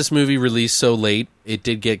 Because this movie released so late, it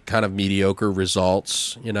did get kind of mediocre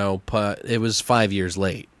results, but it was 5 years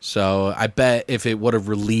late. So I bet if it would have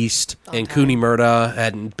released and Cooney Murda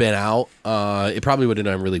hadn't been out, it probably would have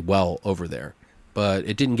done really well over there. But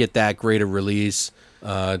it didn't get that great a release.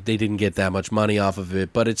 They didn't get that much money off of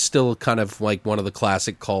it, but it's still kind of like one of the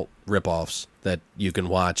classic cult ripoffs that you can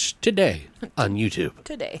watch today on YouTube.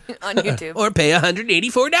 Or pay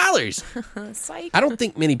 $184. Psych. I don't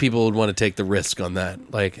think many people would want to take the risk on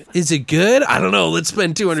that. Like, is it good? I don't know. Let's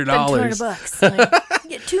spend $200. Spend $200. Like,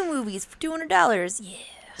 get 2 movies for $200. Yeah.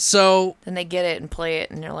 So then they get it and play it,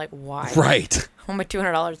 and they're like, "Why?" Right. Oh, my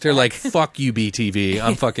 $200. They're like, "Fuck you, BTV."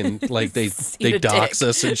 I'm fucking like they dox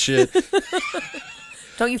us and shit.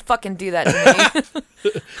 Don't you fucking do that to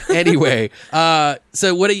me. Anyway,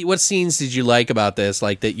 so what scenes did you like about this?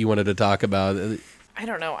 Like that you wanted to talk about? I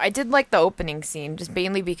don't know. I did like the opening scene, just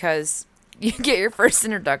mainly because you get your first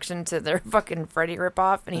introduction to their fucking Freddy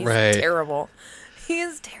ripoff, and he's terrible. He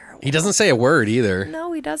is terrible. He doesn't say a word either.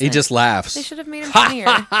 No, he doesn't. He just laughs. They should have made him funnier.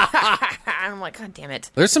 I'm like, God damn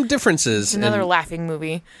it. There's some differences. It's another laughing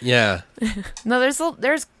movie. Yeah. No, there's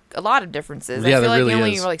a lot of differences. Yeah, I feel like really the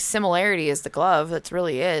only is. like similarity is the glove. That's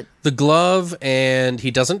really it. The glove, and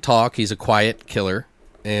he doesn't talk. He's a quiet killer.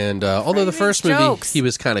 And although the first movie, jokes. he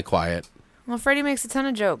was kind of quiet. Well, Freddy makes a ton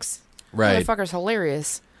of jokes. Right. Motherfucker's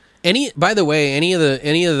hilarious. By the way, any of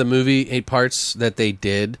the movie parts that they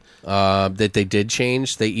did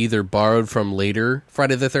change, they either borrowed from later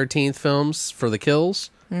Friday the 13th films for the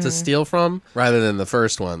kills to steal from, rather than the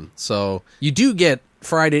first one. So you do get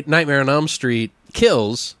Nightmare on Elm Street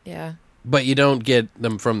kills, Yeah. but you don't get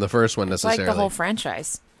them from the first one It's necessarily. like the whole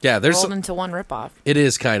franchise. Yeah, there's rolled into one ripoff. it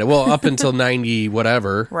is kind of up until 90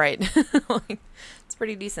 whatever. Right. It's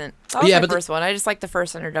pretty decent. That was my first one. I just like the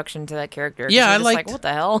first introduction to that character. Yeah, I like, what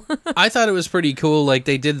the hell? I thought it was pretty cool. Like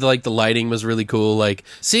they did, like the lighting was really cool. Like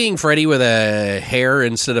seeing Freddy with a hair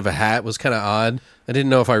instead of a hat was kind of odd. I didn't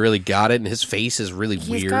know if I really got it, and his face is really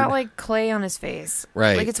weird. He's got like clay on his face.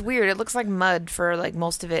 Right. Like it's weird. It looks like mud for like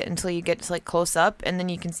most of it until you get to like close up, and then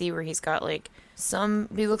you can see where he's got like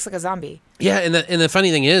he looks like a zombie. Yeah, and the funny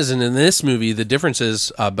thing is, and in this movie, the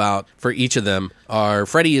differences about for each of them are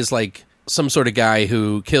Freddy is like some sort of guy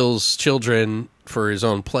who kills children for his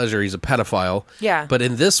own pleasure. He's a pedophile. Yeah. But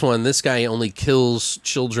in this one, this guy only kills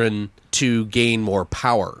children to gain more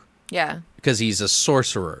power Yeah. because he's a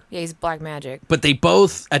sorcerer. Yeah, he's black magic. But they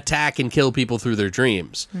both attack and kill people through their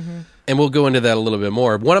dreams. And we'll go into that a little bit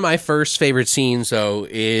more. One of my first favorite scenes, though,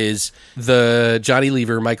 is the Johnny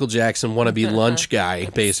Lever, Michael Jackson wannabe lunch guy,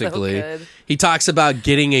 basically. So good. He talks about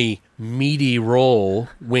getting a meaty role,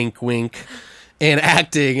 wink, wink, and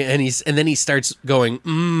acting, and then he starts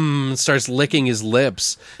going, starts licking his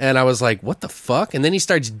lips. And I was like, what the fuck? And then he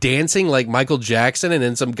starts dancing like Michael Jackson, and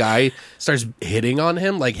then some guy starts hitting on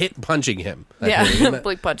him, like punching him. Yeah, Not-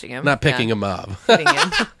 like punching him. Not picking him up. Hitting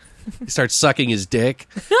him. He starts sucking his dick.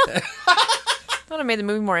 Thought it made the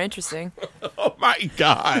movie more interesting. Oh my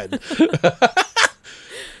god!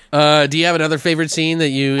 Do you have another favorite scene that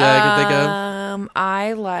you can think of?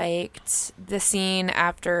 I liked the scene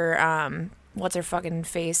after what's her fucking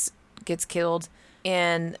face gets killed,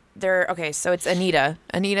 and so it's Anita.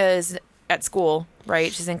 Anita is at school,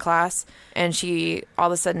 right? She's in class, and she all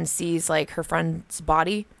of a sudden sees like her friend's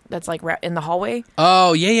body that's like in the hallway.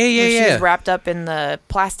 Oh yeah. She's wrapped up in the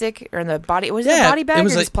plastic or in the body. Was it a body bag it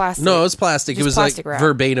was or like, just plastic? No, it was plastic. Just it was plastic like wrap.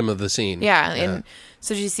 verbatim of the scene. Yeah, and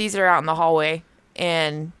so she sees her out in the hallway,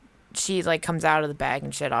 and she like comes out of the bag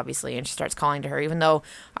and shit, obviously, and she starts calling to her, even though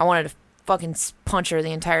I wanted to fucking punch her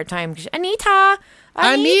the entire time. Anita,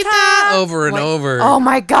 over and like, over. Oh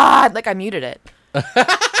my god! Like I muted it.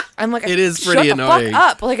 I'm like, it is pretty shut annoying. the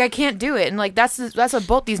fuck up! Like I can't do it, and like that's what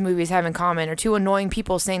both these movies have in common: are two annoying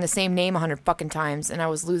people saying the same name 100 fucking times, and I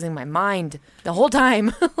was losing my mind the whole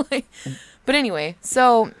time. But anyway,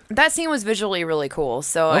 so that scene was visually really cool.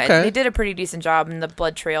 So they did a pretty decent job in the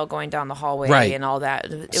blood trail going down the hallway and all that.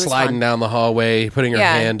 It was sliding fun. down the hallway, putting her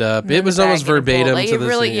hand up. It was almost verbatim like, to the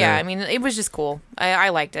really, scene. yeah. I mean, it was just cool. I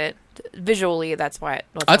liked it visually. That's why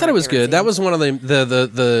I thought it was good. That was one of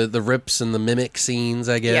the rips and the mimic scenes,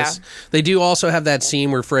 I guess. Yeah. They do also have that scene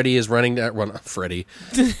where Freddy is running down. Well, not Freddy.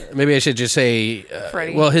 Maybe I should just say.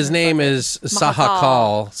 Freddy. Well, his name is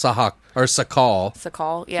Sakal.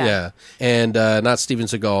 Sakal, yeah. Yeah. And not Steven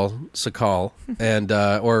Seagal, Sakal. And,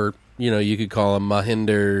 or, you could call him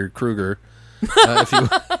Mahinder Kruger. If you.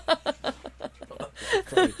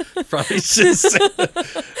 Probably should say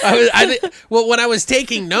well, when I was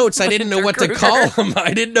taking notes, I didn't know what to call him.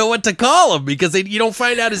 I didn't know what to call him because you don't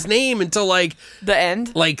find out his name until like the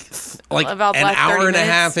end, like about an hour and a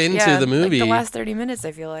half into the movie, like the last 30 minutes.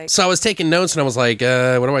 I feel like. So I was taking notes and I was like,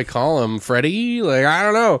 "What do I call him? Freddy? Like I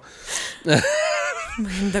don't know."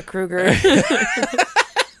 The Kruger.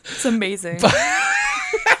 It's amazing.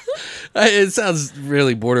 It sounds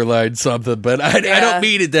really borderline something, but I don't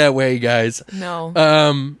mean it that way, guys. No.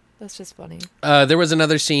 That's just funny. There was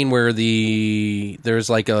another scene where there's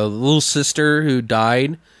like a little sister who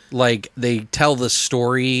died. Like they tell the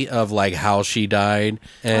story of like how she died.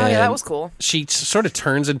 And yeah, that was cool. She sort of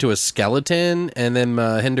turns into a skeleton, and then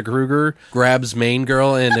Hinda Kruger grabs Main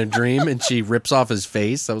Girl in a dream, and she rips off his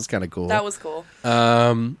face. That was kind of cool. That was cool.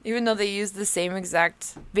 Even though they used the same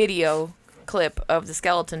exact video clip of the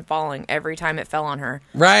skeleton falling every time it fell on her.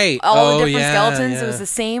 Right. All the different skeletons, it was the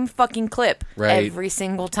same fucking clip every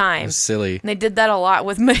single time. It was silly. And they did that a lot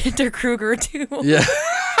with Mahinder Kruger too. Yeah.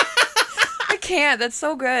 I can't. That's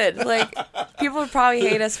so good. Like, people would probably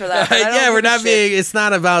hate us for that. Yeah, we're not being. It's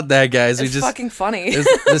not about that, guys. It's fucking funny.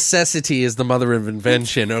 Necessity is the mother of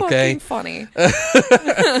invention. It's okay. fucking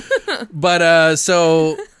funny. But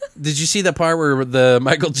so Did you see the part where the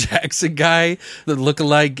Michael Jackson guy, the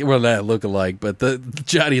lookalike, well, not lookalike, but the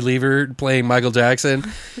Johnny Lever playing Michael Jackson,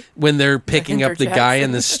 when they're picking up the guy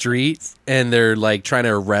in the street and they're like trying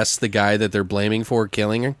to arrest the guy that they're blaming for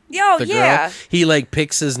killing her? The girl, he like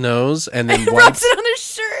picks his nose and then rubs it on his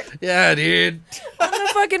shirt. Yeah, dude. On the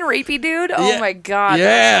fucking rapey dude. Oh my god.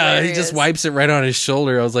 Yeah, he just wipes it right on his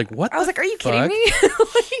shoulder. I was like, what? I was like, are you kidding me?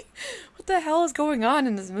 What the hell is going on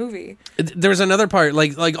in this movie? There's another part,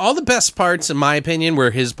 like all the best parts, in my opinion,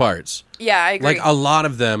 were his parts. Yeah, I agree. Like a lot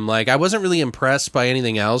of them. Like I wasn't really impressed by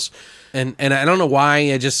anything else. And I don't know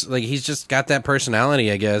why. I just like he's just got that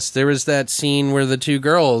personality, I guess. There was that scene where the two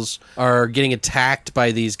girls are getting attacked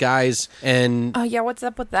by these guys, and oh yeah, what's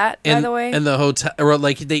up with that? By the way, and the hotel, or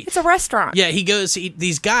like it's a restaurant. Yeah,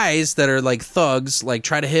 these guys that are like thugs, like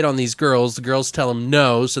try to hit on these girls. The girls tell them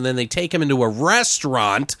no, so then they take them into a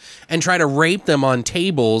restaurant and try to rape them on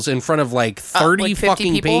tables in front of like 30 like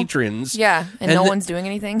fucking people? Patrons. Yeah, and no one's doing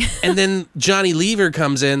anything. And then Johnny Lever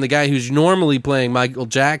comes in, the guy who's normally playing Michael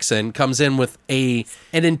Jackson, comes in with an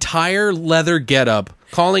entire leather getup,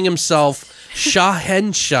 calling himself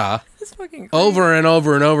Shahenshah over and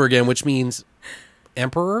over and over again, which means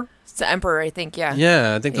emperor? It's the emperor, I think, yeah.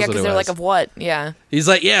 Yeah, I think that's what it was. Yeah, because they're like, of what? Yeah. He's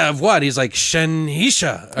like, yeah, of what? He's like,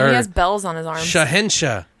 Shahenshah. He has bells on his arms.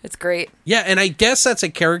 Shahenshah. It's great. Yeah, and I guess that's a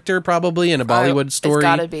character probably in a Bollywood story. It's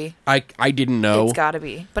gotta be. I didn't know. It's gotta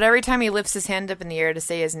be. But every time he lifts his hand up in the air to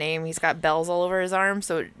say his name, he's got bells all over his arm,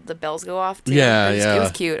 so the bells go off too. Yeah, It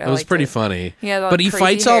was cute. It was pretty funny. Yeah, but he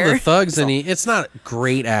fights all the thugs, and it's not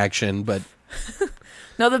great action, but...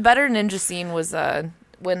 No, the better ninja scene was...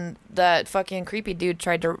 when that fucking creepy dude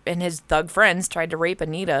and his thug friends tried to rape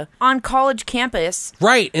Anita on college campus.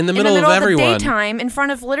 Right, in the middle of everyone. In the daytime, in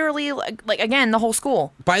front of literally, like again, the whole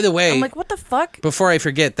school. By the way... I'm like, what the fuck? Before I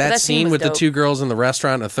forget, that scene with the two girls in the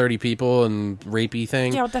restaurant of 30 people and rapey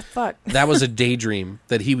thing. Yeah, what the fuck? That was a daydream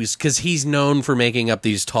that he was... Because he's known for making up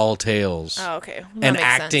these tall tales. Oh, okay. And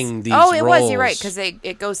acting these roles. Oh, it was, you're right, because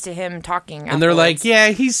it goes to him talking And they're like, yeah,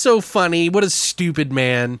 he's so funny. What a stupid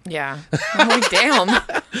man. Yeah. I'm like, damn.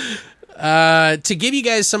 To give you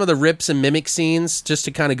guys some of the rips and mimic scenes, just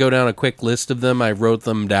to kind of go down a quick list of them, I wrote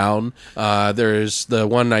them down. There's the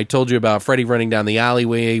one I told you about, Freddy running down the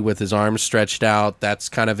alleyway with his arms stretched out. That's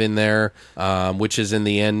kind of in there, which is in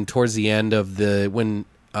the end, towards the end of when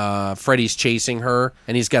Freddy's chasing her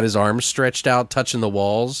and he's got his arms stretched out, touching the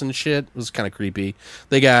walls and shit. It was kind of creepy.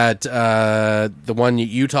 They got the one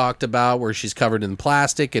you talked about where she's covered in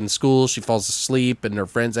plastic in school. She falls asleep and her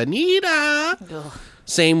friend's Anita. Ugh.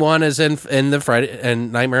 Same one as in the Friday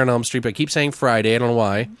and Nightmare on Elm Street, but I keep saying Friday. I don't know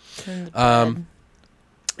why.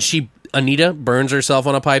 Anita burns herself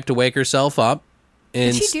on a pipe to wake herself up.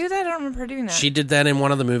 Did she do that? I don't remember her doing that. She did that in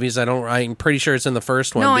one of the movies. I'm pretty sure it's in the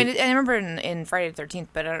first one. No, I remember in Friday the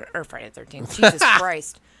 13th, or Friday the 13th. Jesus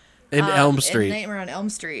Christ. In Elm Street. In Nightmare on Elm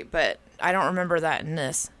Street, but I don't remember that in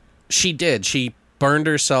this. She did. She burned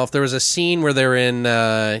herself. There was a scene where they're in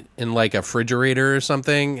like a refrigerator or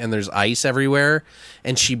something, and there's ice everywhere,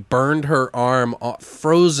 and she burned her arm off,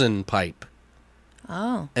 frozen pipe.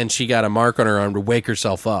 Oh. And she got a mark on her arm to wake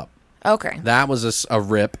herself up. Okay. That was a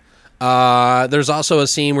rip. There's also a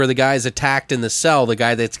scene where the guy's attacked in the cell, the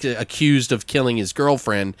guy that's accused of killing his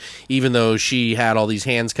girlfriend, even though she had all these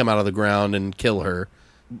hands come out of the ground and kill her.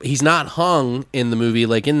 He's not hung in the movie.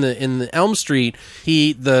 Like in the Elm Street,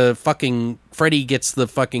 the fucking Freddy gets the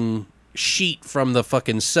fucking sheet from the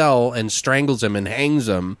fucking cell and strangles him and hangs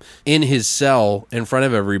him in his cell in front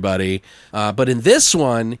of everybody. But in this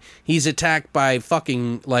one, he's attacked by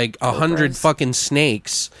fucking like 100 fucking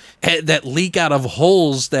snakes that leak out of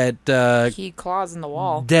holes that he claws in the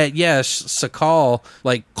wall. That Sakal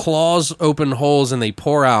like claws open holes and they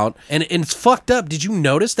pour out, and it's fucked up. Did you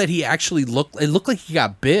notice that he actually looked like he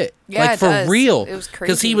got bit? Yeah, like for real. It was crazy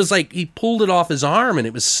because he was like he pulled it off his arm and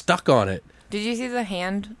it was stuck on it. Did you see the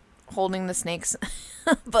hand holding the snakes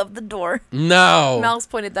above the door? No. Mal's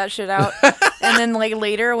pointed that shit out. And then like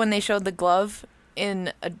later when they showed the glove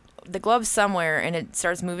the glove somewhere and it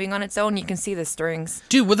starts moving on its own, you can see the strings.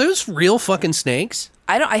 Dude, were those real fucking snakes?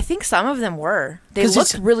 I think some of them were. They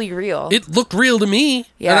looked really real. It looked real to me.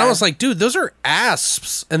 Yeah. And I was like, dude, those are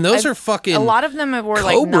asps. And those are fucking a lot of them were cobras.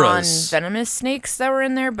 Like non-venomous snakes that were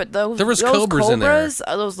in there, but there was cobras in there.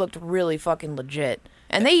 Those looked really fucking legit.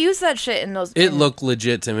 And they use that shit in those... It looked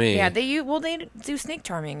legit to me. Yeah, they do snake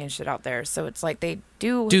charming and shit out there. So it's like they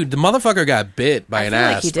do. Dude, the motherfucker got bit by an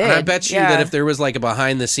ass. Like he did. And I bet you that if there was like a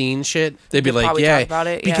behind the scenes shit, they'd be like, yeah, talk about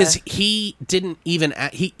it, because he didn't even.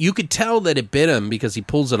 You could tell that it bit him because he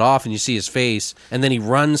pulls it off and you see his face, and then he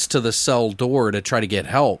runs to the cell door to try to get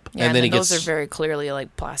help. Yeah, and then those are very clearly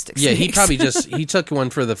like plastic. Yeah, snakes. he probably he took one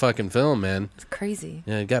for the fucking film, man. It's crazy.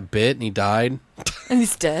 Yeah, he got bit and he died. And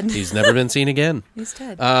he's dead. He's never been seen again. He's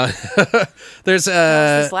dead. There's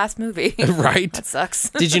that was his last movie. Right. That sucks.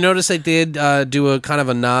 Did you notice they did do a kind of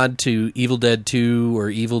a nod to Evil Dead 2 or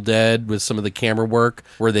Evil Dead with some of the camera work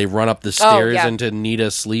where they run up the stairs into Nita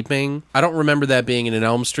sleeping? I don't remember that being in the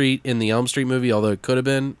Elm Street movie, although it could have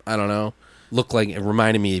been. I don't know. Looked like it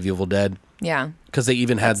reminded me of Evil Dead. Yeah. Because they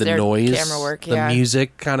even had the noise, camera work, the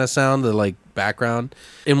music kind of sound, the like background.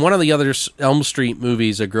 In one of the other Elm Street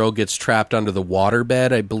movies, a girl gets trapped under the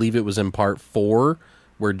waterbed. I believe it was in part 4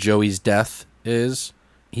 where Joey's death is.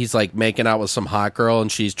 He's like making out with some hot girl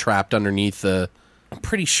and she's trapped underneath I'm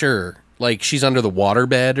pretty sure, like she's under the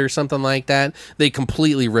waterbed or something like that. They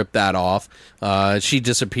completely rip that off. She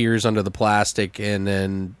disappears under the plastic and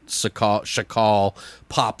then Shakal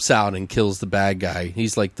pops out and kills the bad guy.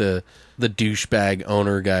 He's like the douchebag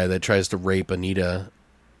owner guy that tries to rape Anita.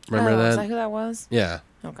 Remember that? Is that who that was? Yeah.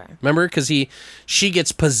 Okay. Remember? Because she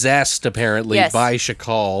gets possessed, apparently, by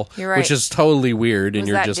Shakal. You're right. Which is totally weird, and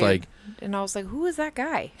you're just dude? like... And I was like, who is that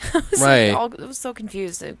guy? Right. I was so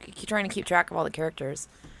confused. Trying to keep track of all the characters.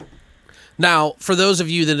 Now, for those of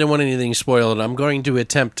you that didn't want anything spoiled, I'm going to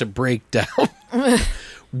attempt to break down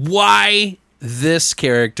why this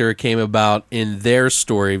character came about in their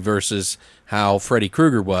story versus how Freddy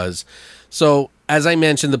Krueger was. So, as I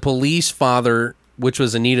mentioned, the police father, which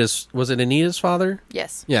was Anita's... Was it Anita's father?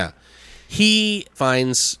 Yes. Yeah. He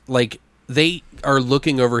finds, like, they are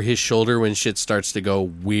looking over his shoulder when shit starts to go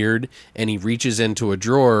weird, and he reaches into a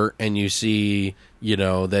drawer, and you see, you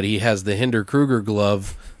know, that he has the Hinder Kruger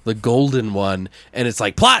glove, the golden one, and it's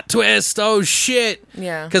like, plot twist, oh shit.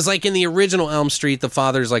 Yeah. Because, like, in the original Elm Street, the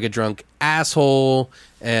father's like a drunk asshole,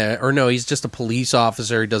 or no, he's just a police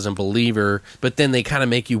officer, he doesn't believe her, but then they kind of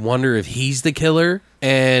make you wonder if he's the killer,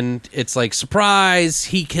 and it's like, surprise,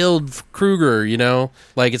 he killed Kruger, you know?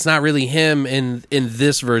 Like, it's not really him in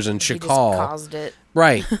this version, Shakal. He just caused it.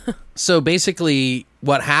 Right. So basically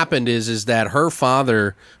what happened is that her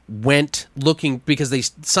father went looking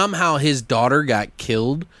because somehow his daughter got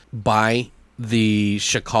killed by the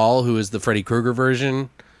Shakal, who is the Freddy Krueger version.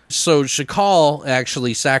 So Shakal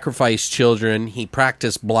actually sacrificed children. He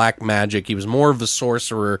practiced black magic. He was more of a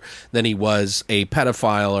sorcerer than he was a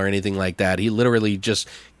pedophile or anything like that. He literally just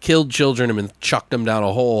killed children and chucked them down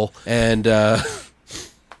a hole. And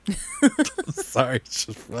sorry, it's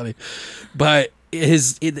just funny. But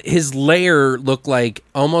his lair looked like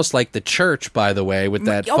almost like the church, by the way, with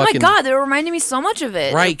that my god, they reminded me so much of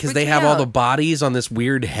it. Right, because they have all the bodies on this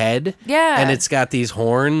weird head. Yeah. And it's got these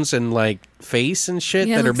horns and like face and shit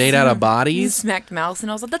that are made out of bodies. Smacked mouse,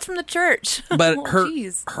 and I was like, that's from the church. But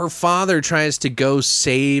her father tries to go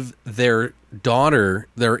save their daughter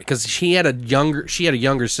because she had a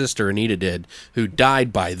younger sister, Anita did, who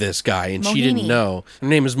died by this guy, and she didn't know. Her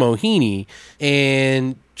name is Mohini,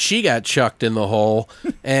 and she got chucked in the hole,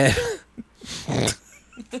 and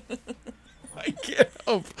I can't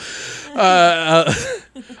help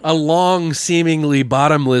a long, seemingly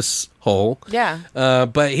bottomless hole. Yeah.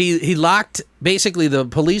 But he locked. Basically, the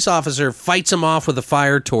police officer fights him off with a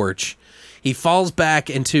fire torch. He falls back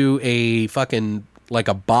into a fucking like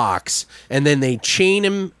a box, and then they chain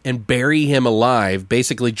him and bury him alive.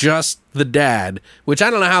 Basically, just the dad, which I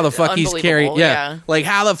don't know how the fuck he's carrying. Yeah, like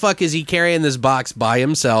how the fuck is he carrying this box by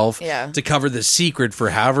himself? To cover the secret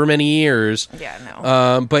for however many years. Yeah,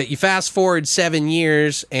 no. But you fast forward 7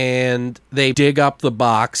 years, and they dig up the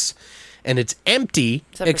box, and it's empty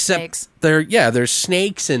except there's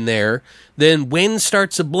snakes in there. Then wind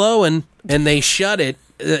starts a blowing, and they shut it.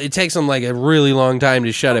 It takes them like a really long time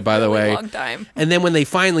to shut it, by the way. Long time. And then when they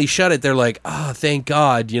finally shut it, they're like, oh, thank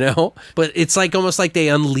God, you know? But it's like almost like they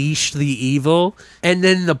unleashed the evil. And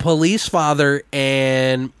then the police father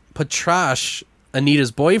and Patrash,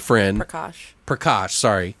 Anita's boyfriend. Prakash,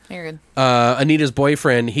 sorry. You're good. Anita's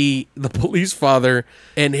boyfriend, the police father,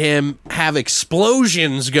 and him have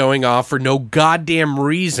explosions going off for no goddamn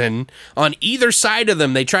reason. On either side of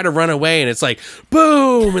them, they try to run away, and it's like,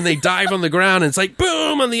 boom, and they dive on the ground, and it's like,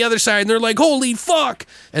 boom, on the other side, and they're like, holy fuck!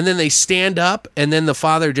 And then they stand up, and then the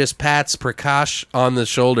father just pats Prakash on the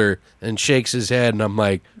shoulder and shakes his head, and I'm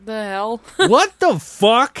like, The hell? What the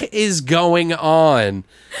fuck is going on?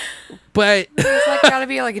 But it's like gotta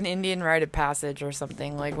be like an Indian rite of passage or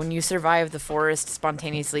something. Like when you survive the forest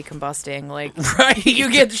spontaneously combusting, like right. you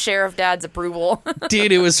get Sheriff Dad's approval.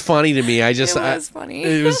 Dude, it was funny to me. It was funny.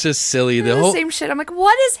 It was just silly. The same shit. I'm like,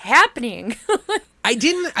 what is happening?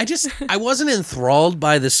 I wasn't enthralled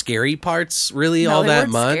by the scary parts really all that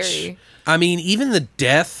much. Scary. I mean, even the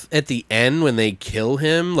death at the end when they kill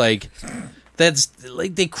him, like that's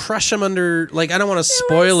like they crush him under. Like I don't want to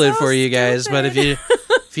spoil it for you guys, but if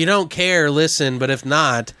you don't care, listen. But if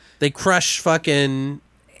not, they crush fucking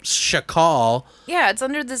Shakal. Yeah, it's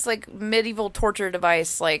under this like medieval torture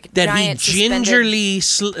device, like that giant he gingerly,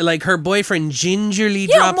 like her boyfriend gingerly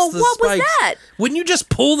drops the spikes. What was that? Wouldn't you just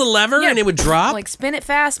pull the lever and it would drop? Like spin it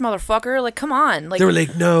fast, motherfucker! Like come on! Like they were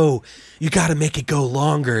like, no, you got to make it go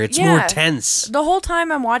longer. It's more tense. The whole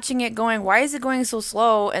time I'm watching it, going, why is it going so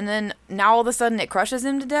slow? And then now all of a sudden it crushes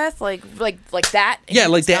him to death, like that. Yeah,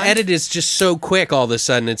 like the edit is just so quick. All of a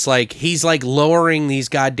sudden, it's like he's like lowering these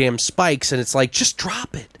goddamn spikes, and it's like just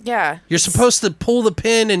drop it. Yeah, you're supposed to pull the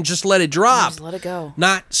pin and just let it drop. Just let it go.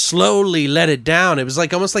 Not slowly let it down. It was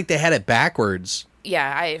like almost like they had it backwards.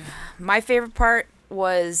 Yeah, my favorite part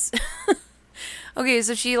was okay,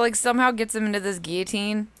 so she like somehow gets him into this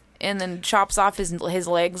guillotine and then chops off his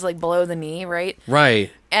legs like below the knee, right?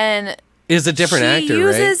 Right. And is a different actor,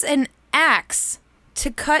 right? She uses an axe to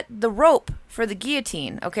cut the rope for the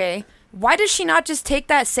guillotine, okay? Why does she not just take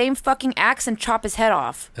that same fucking axe and chop his head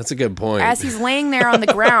off? That's a good point. As he's laying there on the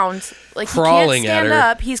ground, like crawling he can't stand at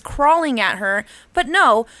her. up, he's crawling at her. But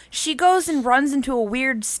no, she goes and runs into a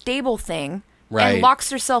weird stable thing and locks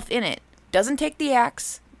herself in it. Doesn't take the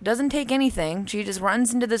axe. Doesn't take anything. She just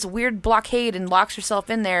runs into this weird blockade and locks herself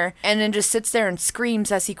in there, and then just sits there and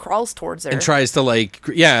screams as he crawls towards her and tries to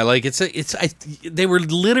they were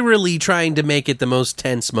literally trying to make it the most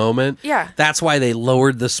tense moment. Yeah, that's why they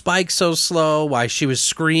lowered the spike so slow. Why she was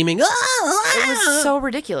screaming. It was so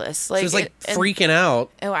ridiculous. Like she was like freaking out.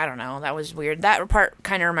 Oh, I don't know. That was weird. That part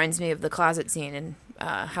kind of reminds me of the closet scene in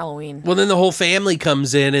Halloween. Well, then the whole family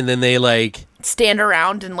comes in, and then they like stand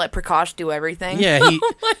around and let Prakash do everything. Yeah,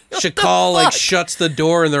 Shakal like shuts the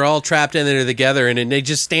door, and they're all trapped in there together, and they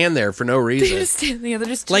just stand there for no reason. They just stand there, they're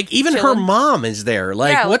just like even chilling. her mom is there.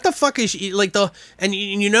 Like what the fuck is she like and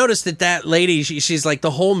you notice that lady she's like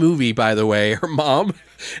the whole movie. By the way, her mom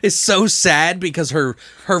is so sad because her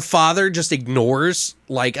father just ignores.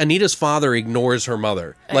 Like Anita's father ignores her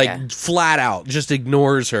mother, flat out, just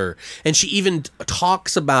ignores her, and she even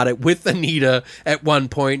talks about it with Anita at one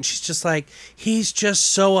point. And she's just like, he's just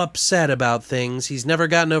so upset about things. He's never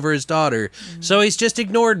gotten over his daughter, so he's just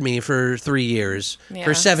ignored me for 3 years,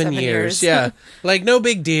 for 7 years. Yeah, like no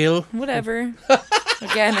big deal. Whatever.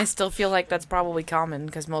 Again, I still feel like that's probably common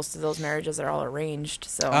because most of those marriages are all arranged.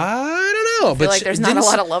 So I don't know, I feel like there's not a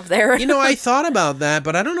lot of love there. I thought about that,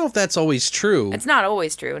 but I don't know if that's always true. It's not always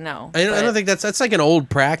true. No, I don't think that's like an old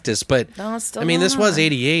practice. But no, it's still this was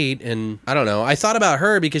 88, and I don't know. I thought about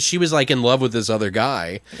her because she was like in love with this other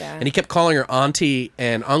guy, and he kept calling her auntie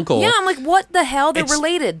and uncle. Yeah, I'm like, what the hell? They're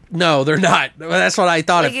related. No, they're not. That's what I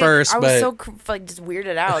thought at first. I was so just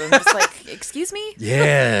weirded out. I'm just like, excuse me?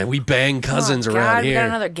 Yeah, we bang cousins around here. We got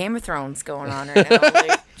another Game of Thrones going on right now.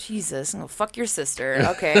 Like, Jesus, I'm gonna fuck your sister.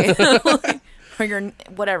 Okay. Or your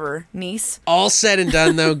whatever niece. All said and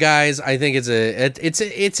done, though, guys, I think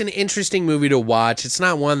it's an interesting movie to watch. It's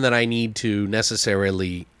not one that I need to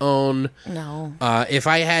necessarily own. No. If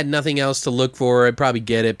I had nothing else to look for, I'd probably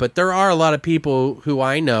get it. But there are a lot of people who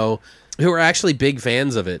I know who are actually big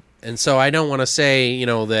fans of it, and so I don't want to say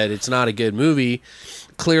that it's not a good movie.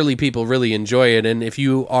 Clearly people really enjoy it, and if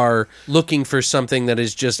you are looking for something that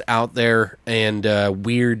is just out there and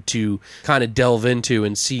weird to kind of delve into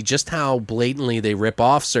and see just how blatantly they rip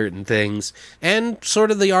off certain things and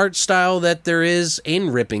sort of the art style that there is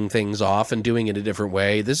in ripping things off and doing it a different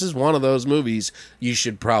way, this is one of those movies you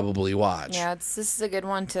should probably watch. Yeah, this is a good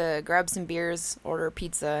one to grab some beers, order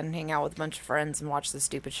pizza, and hang out with a bunch of friends and watch this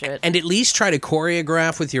stupid shit. And at least try to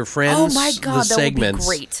choreograph with your friends. Oh my God, the segments.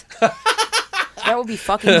 Would be great. That would be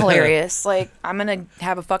fucking hilarious. Like, I'm going to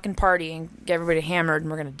have a fucking party and get everybody hammered, and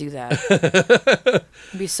we're going to do that.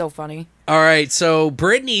 It'd be so funny. All right, so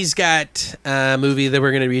Brittany's got a movie that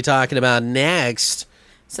we're going to be talking about next.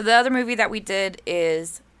 So the other movie that we did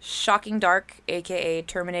is Shocking Dark, a.k.a.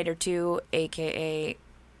 Terminator 2, a.k.a.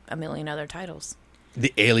 a million other titles.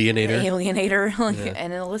 The Alienator. The Alienator, yeah.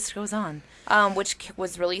 And then the list goes on. Which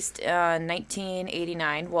was released in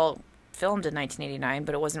 1989. Well, filmed in 1989,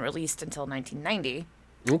 but it wasn't released until 1990.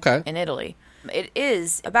 Okay. In Italy. It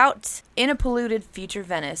is about in a polluted future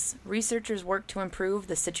Venice, researchers work to improve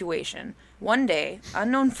the situation. One day,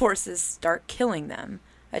 unknown forces start killing them.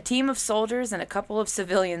 A team of soldiers and a couple of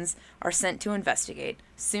civilians are sent to investigate.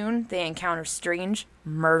 Soon, they encounter strange,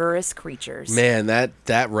 murderous creatures. Man,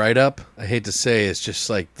 that write-up, I hate to say, is just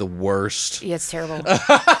like the worst. Yeah, it's terrible.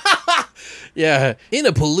 Yeah. In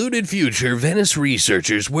a polluted future, Venice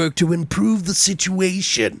researchers work to improve the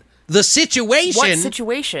situation. The situation? What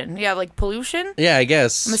situation? Yeah, like pollution? Yeah, I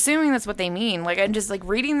guess. I'm assuming that's what they mean. Like, I'm just like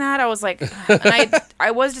reading that, I was like, and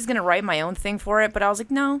I was just going to write my own thing for it, but I was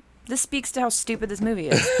like, no. This speaks to how stupid this movie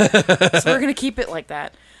is. So we're going to keep it like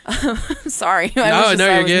that. Sorry. I was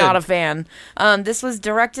not a fan. This was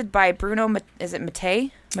directed by Bruno, is it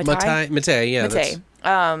Mattei? Mattei, yeah. Mattei.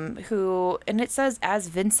 Who, and it says as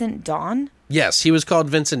Vincent Dawn. Yes, he was called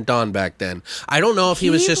Vincent Dawn back then. I don't know if he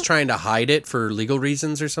was just trying to hide it for legal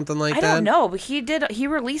reasons or something like that. I don't know, but he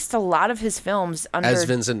released a lot of his films under as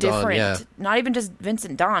Vincent Dawn, yeah. Not even just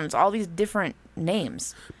Vincent Dawn, it's all these different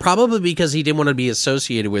names. Probably because he didn't want to be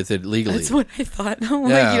associated with it legally. That's what I thought.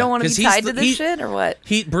 Like, you don't want to be tied to this shit, or what?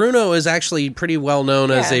 Bruno is actually pretty well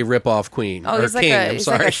known as a rip-off queen. Oh, he's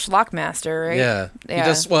like a schlockmaster, right? Yeah. He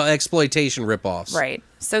does, exploitation rip-offs. Right.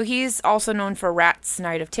 So he's also known for Rats,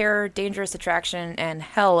 Night of Terror, Dangerous Attraction, and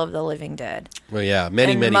Hell of the Living Dead. Well, yeah,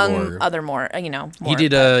 many more. More. He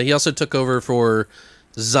did. He also took over for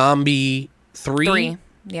Zombie 3.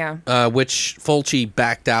 Yeah. Which Fulci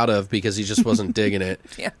backed out of because he just wasn't digging it.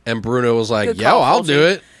 Yeah. And Bruno was like, I'll Fulci. do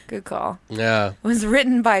it. Good call. Yeah. It was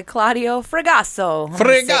written by Claudio Fragasso. I'm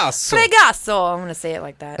going to say it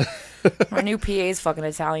like that. My new PA is fucking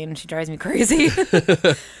Italian and she drives me crazy.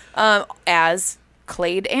 As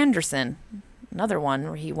Clade Anderson. Another one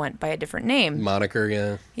where he went by a different name. Moniker,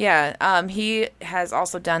 yeah. Yeah. He has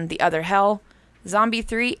also done The Other Hell, Zombie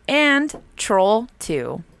 3, and Troll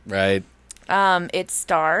 2. Right. It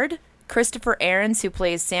starred Christopher Ahrens, who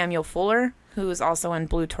plays Samuel Fuller, who is also in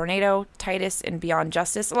Blue Tornado, Titus, and Beyond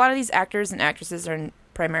Justice. A lot of these actors and actresses are in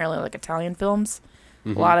primarily like Italian films.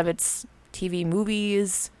 Mm-hmm. A lot of it's TV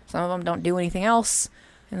movies. Some of them don't do anything else.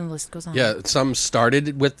 And the list goes on. Yeah, some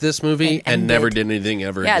started with this movie and never did anything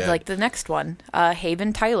ever again. Yeah, like the next one,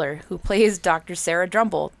 Haven Tyler, who plays Dr. Sarah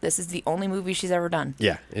Drumble. This is the only movie she's ever done.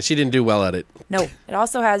 Yeah, and she didn't do well at it. No. It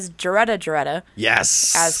also has Jaretta.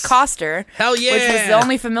 Yes. As Coster. Hell yeah. Which was the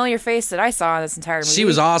only familiar face that I saw in this entire movie. She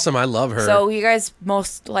was awesome. I love her. So you guys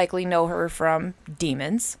most likely know her from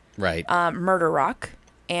Demons. Right. Murder Rock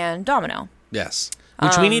and Domino. Yes.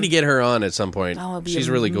 Which we need to get her on at some point. Oh, she's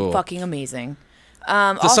really cool. Fucking amazing.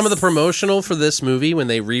 Some of the promotional for this movie when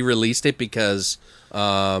they re-released it because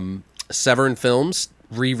Severin Films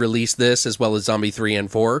re-released this as well as Zombie 3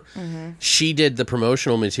 and 4. Mm-hmm. She did the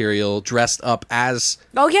promotional material dressed up as...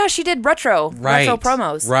 Oh, yeah, she did retro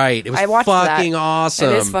promos. Right. It was fucking awesome.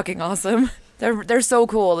 It is fucking awesome. They're so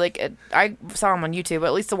cool. Like I saw them on YouTube,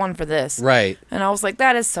 at least the one for this. Right. And I was like,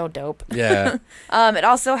 that is so dope. Yeah. It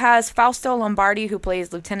also has Fausto Lombardi, who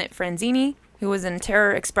plays Lieutenant Franzini, who was in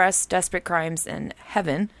Terror Express, Desperate Crimes, and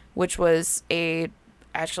Heaven, which was a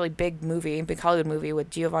actually big Hollywood movie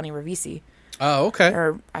with Giovanni Ribisi. Oh, okay.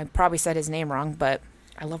 Or I probably said his name wrong, but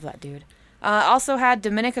I love that dude. Also had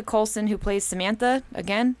Dominica Colson, who plays Samantha.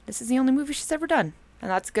 Again, this is the only movie she's ever done.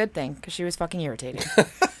 And that's a good thing, because she was fucking irritating.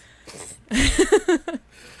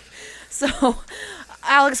 So,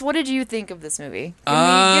 Alex, what did you think of this movie? Give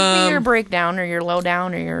me your breakdown or your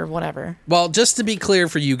lowdown or your whatever. Well, just to be clear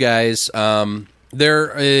for you guys,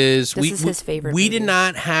 there is... This is his favorite We movie. did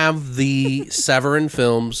not have the Severin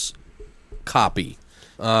Films copy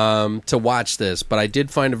to watch this, but I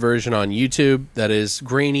did find a version on YouTube that is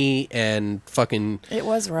grainy and fucking... It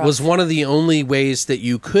was rough. Was one of the only ways that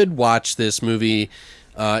you could watch this movie.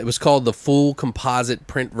 It was called the full composite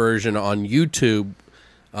print version on YouTube.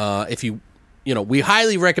 If we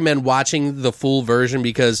highly recommend watching the full version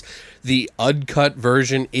because the uncut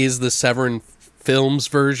version is the Severin Films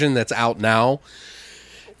version that's out now.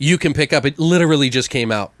 You can pick up, it literally just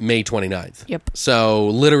came out May 29th. Yep. So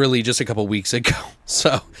literally just a couple weeks ago.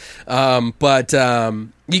 So, but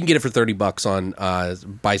you can get it for $30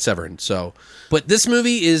 on by Severin. So, but this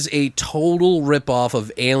movie is a total ripoff of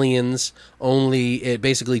Aliens. Only it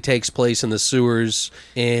basically takes place in the sewers,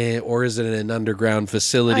 or is it in an underground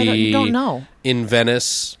facility? I don't know. In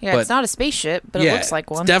Venice. Yeah, it's not a spaceship, but it looks like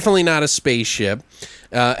one. It's definitely not a spaceship.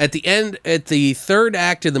 At the end, at the third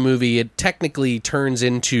act of the movie, it technically turns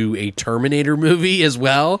into a Terminator movie as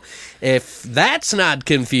well. If that's not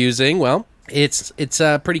confusing, well, it's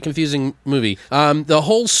a pretty confusing movie. The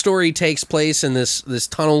whole story takes place in this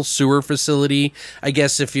tunnel sewer facility. I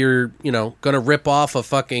guess if you're going to rip off a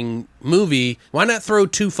fucking movie, why not throw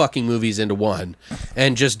 2 fucking movies into one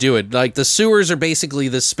and just do it? Like, the sewers are basically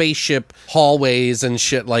the spaceship hallways and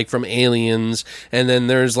shit, like from Aliens, and then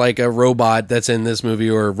there's like a robot that's in this movie,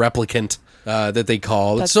 or a replicant. That they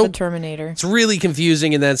call. That's the Terminator. It's really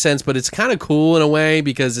confusing in that sense, but it's kind of cool in a way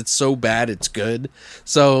because it's so bad it's good.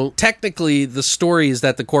 So technically, the story is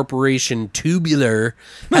that the corporation Tubular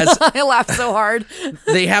has. I laughed so hard.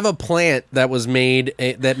 They have a plant that was made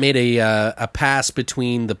a pass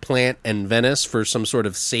between the plant and Venice for some sort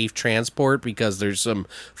of safe transport because there's some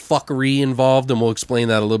fuckery involved, and we'll explain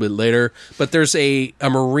that a little bit later. But there's a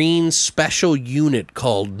Marine special unit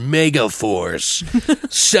called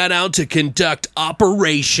Megaforce set out to conduct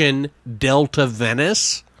Operation Delta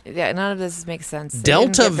Venice. Yeah, none of this makes sense.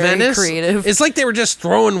 Delta Venice? Creative. It's like they were just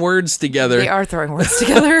throwing words together. They are throwing words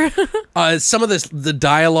together. Some of the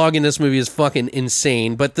dialogue in this movie is fucking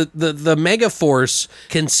insane, but the Megaforce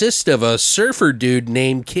consists of a surfer dude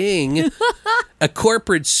named King, a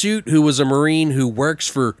corporate suit who was a Marine who works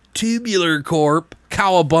for Tubular Corp,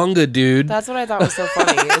 Cowabunga dude. That's what I thought was so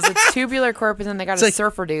funny. Is it's Tubular Corp and then they got a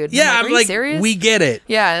surfer dude. Yeah, I'm like, serious? We get it.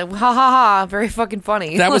 Yeah, ha ha ha. Very fucking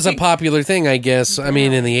funny. That was a popular thing, I guess. I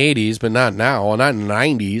mean, in the 80s, but not now. Not in the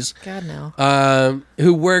 90s. God, no.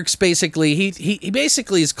 Who works basically, he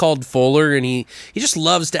basically is called Fuller, and he just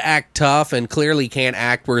loves to act tough and clearly can't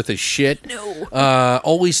act worth a shit. No.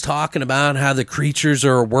 Always talking about how the creatures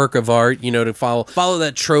are a work of art, to follow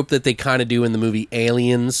that trope that they kind of do in the movie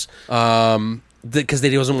Aliens. Because they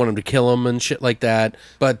doesn't want him to kill him and shit like that.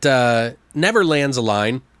 But never lands a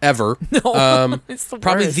line, ever. No, it's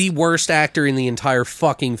probably the worst actor in the entire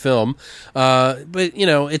fucking film. But,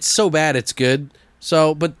 it's so bad it's good.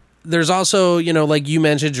 So, but there's also, like you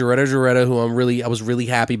mentioned, Joretta, who I was really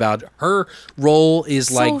happy about. Her role is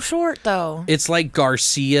so short, though. It's like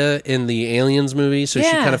Garcia in the Aliens movie, so she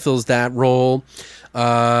kind of fills that role.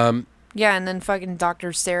 Yeah, and then fucking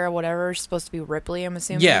Dr. Sarah, whatever, she's supposed to be Ripley, I'm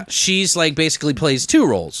assuming. Yeah, she's like basically plays 2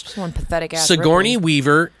 roles. Just one pathetic ass Sigourney Ripley.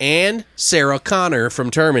 Weaver and Sarah Connor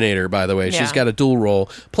from Terminator, by the way. Yeah. She's got a dual role.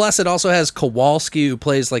 Plus, it also has Kowalski, who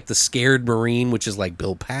plays like the scared Marine, which is like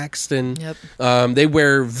Bill Paxton. Yep. They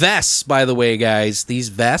wear vests, by the way, guys. These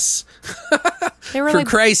vests. For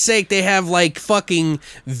Christ's sake, they have like fucking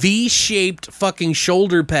V-shaped fucking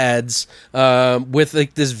shoulder pads with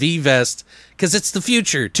like this V vest. Because it's the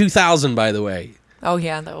future, 2000, by the way. Oh,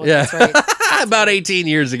 yeah, that's right. About 18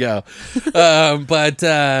 years ago.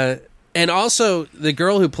 And also, the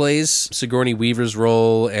girl who plays Sigourney Weaver's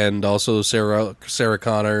role and also Sarah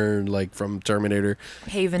Connor, like from Terminator.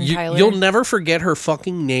 Haven Tyler. You'll never forget her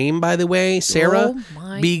fucking name, by the way, Sarah. Oh,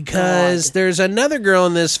 my because God. There's another girl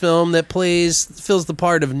in this film that fills the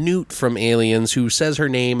part of Newt from Aliens who says her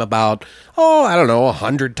name about,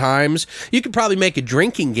 100 times. You could probably make a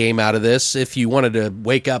drinking game out of this if you wanted to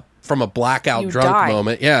wake up from a blackout drunk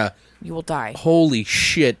moment. Yeah. You will die. Holy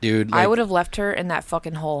shit, dude. I would have left her in that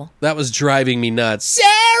fucking hole. That was driving me nuts.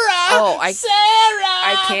 Sarah! Sarah!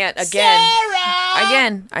 I can't.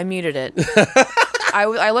 Again, I muted it.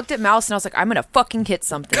 I looked at Mouse and I was like, I'm going to fucking hit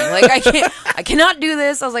something. Like, I cannot do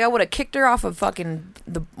this. I was like, I would have kicked her off of fucking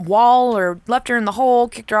the wall or left her in the hole,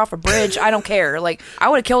 kicked her off a bridge. I don't care. Like, I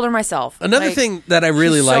would have killed her myself. Another thing that I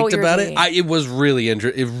really liked about it, it was really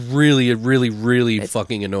really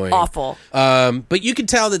fucking annoying. Awful. But you could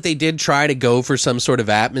tell that they did try to go for some sort of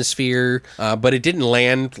atmosphere, but it didn't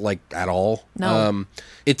land like at all. No.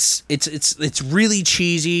 It's really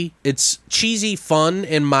cheesy. It's cheesy fun,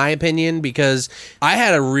 in my opinion, because I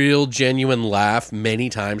had a real genuine laugh many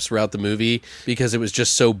times throughout the movie because it was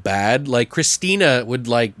just so bad. Like, Christina would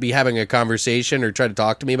like be having a conversation or try to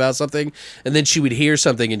talk to me about something, and then she would hear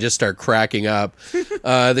something and just start cracking up.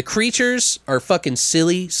 The creatures are fucking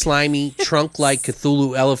silly, slimy, trunk-like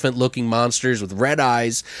Cthulhu elephant-looking monsters with red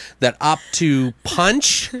eyes that opt to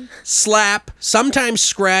punch, slap, sometimes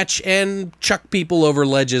scratch, and chuck people over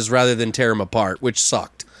ledges rather than tear them apart, which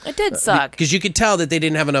sucked. It did suck. Because you could tell that they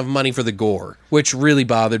didn't have enough money for the gore, which really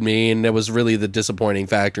bothered me, and it was really the disappointing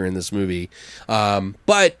factor in this movie.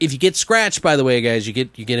 But if you get scratched, by the way, guys, you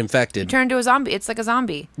get infected. You turn into a zombie. It's like a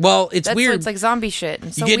zombie. Well, it's weird. It's like zombie shit.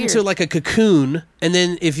 It's you get into like a cocoon, and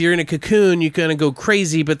then if you're in a cocoon, you kind of go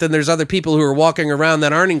crazy, but then there's other people who are walking around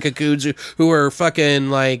that aren't in cocoons who are fucking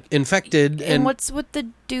like infected. And what's with the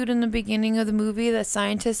dude in the beginning of the movie, the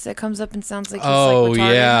scientist that comes up and sounds like he's like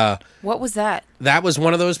retarded? Yeah. What was that? That was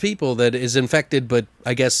one of those people that is infected, but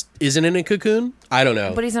I guess isn't in a cocoon? I don't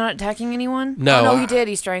know. But he's not attacking anyone? No. Oh, no, he did.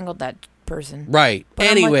 He strangled that person. Right. But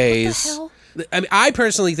anyways, I'm like, what the hell? I mean, I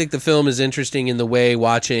personally think the film is interesting in the way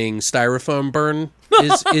watching styrofoam burn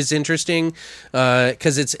is interesting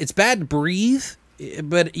because it's bad to breathe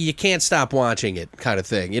but you can't stop watching it kind of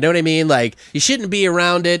thing. You know what I mean? Like, you shouldn't be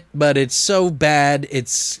around it, but it's so bad,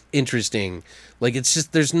 it's interesting. Like, it's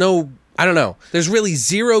just, there's no, I don't know. There's really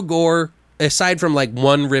zero gore, aside from like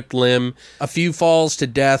one ripped limb, a few falls to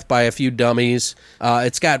death by a few dummies.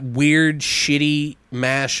 It's got weird, shitty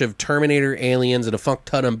mash of Terminator, aliens, and a fuck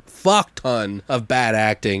ton of bad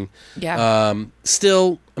acting. Yeah.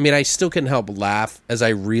 Still, I mean, I still couldn't help but laugh as I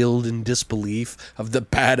reeled in disbelief of the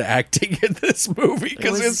bad acting in this movie,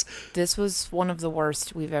 because this was one of the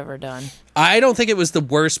worst we've ever done. I don't think it was the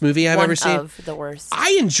worst movie I've ever seen. One of the worst.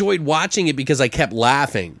 I enjoyed watching it because I kept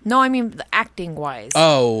laughing. No, I mean acting wise.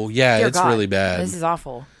 Oh yeah, Dear it's God, really bad. This is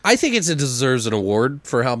awful. I think it deserves an award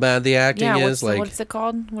for how bad the acting is. What's it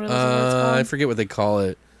called? What are those awards called? I forget what they call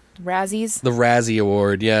it. Razzies. The Razzie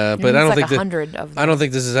Award, yeah, but I don't think 100 of them. I don't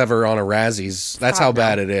think this is ever on a Razzies. That's how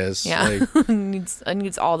bad it is. Yeah, Like, it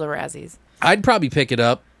needs all the Razzies. I'd probably pick it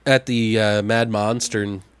up at the Mad Monster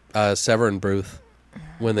and Severin booth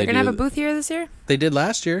when They're gonna have a booth here this year. They did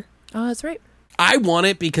last year. Oh, that's right. I want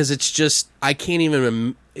it because it's just, I can't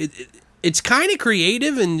even. It's kind of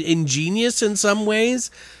creative and ingenious in some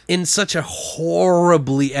ways, in such a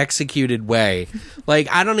horribly executed way. Like,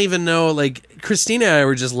 I don't even know, like, Christina and I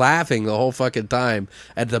were just laughing the whole fucking time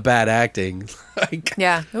at the bad acting. Like,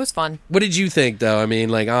 yeah, it was fun. What did you think, though? I mean,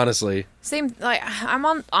 like, honestly. Same, like, I'm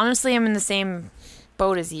in the same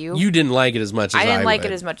boat as you. You didn't like it as much as I didn't like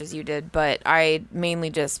would. it as much as you did, but I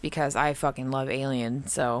mainly just because I fucking love Alien,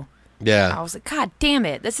 so... Yeah. I was like, God damn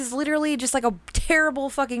it. This is literally just like a terrible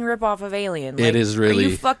fucking ripoff of Alien. Like, it is really. Are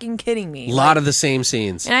you fucking kidding me? A lot of the same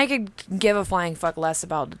scenes. And I could give a flying fuck less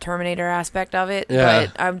about the Terminator aspect of it, yeah.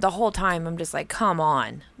 but the whole time I'm just like, come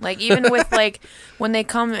on. Like, even with, like, when they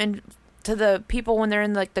come in to the people when they're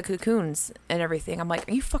in, like, the cocoons and everything, I'm like,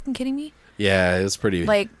 are you fucking kidding me? Yeah, it was pretty,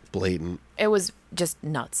 like, blatant. It was just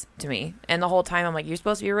nuts to me. And the whole time I'm like, you're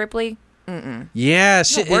supposed to be Ripley? Mm-mm. Yeah,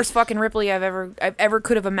 the worst fucking Ripley I've ever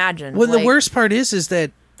could have imagined. Well, the worst part is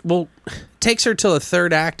that, well, takes her till the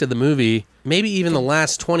third act of the movie, maybe even the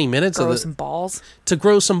last 20 minutes of some balls to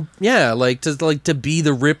grow some, to be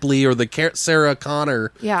the Ripley or the Sarah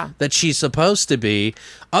Connor, that she's supposed to be.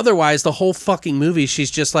 Otherwise, the whole fucking movie,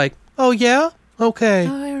 she's just like, oh yeah, okay,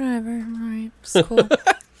 oh whatever, all right, it's cool.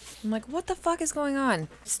 I'm like, what the fuck is going on?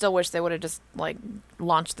 Still wish they would have just like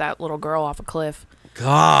launched that little girl off a cliff.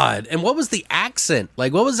 God. And what was the accent?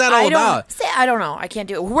 Like, what was that all about? I don't know. I can't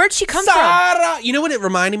do it. Where'd she come from? You know what it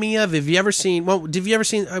reminded me of? Did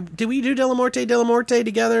we do Della Morte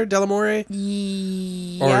together? Della More?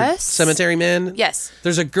 Yes. Or Cemetery Men? Yes.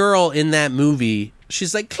 There's a girl in that movie.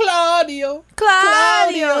 She's like, Claudio.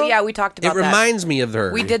 Yeah, we talked about that. It reminds me of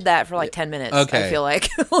her. We did that for like 10 minutes, okay. I feel like.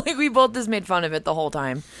 Like, we both just made fun of it the whole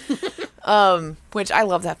time. Which I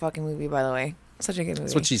love that fucking movie, by the way. Such a good movie.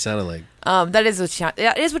 That's what she sounded like. That is what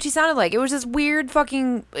she sounded like. It was this weird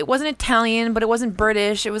fucking... It wasn't Italian, but it wasn't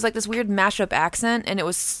British. It was like this weird mashup accent, and it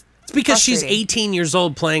was... It's because she's 18 years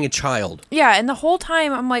old playing a child. Yeah, and the whole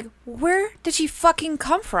time I'm like, where did she fucking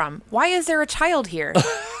come from? Why is there a child here?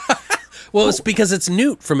 Well, it's because it's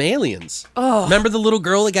Newt from Aliens. Oh. Remember the little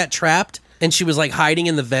girl that got trapped? And she was like hiding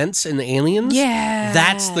in the vents in the Aliens? Yeah.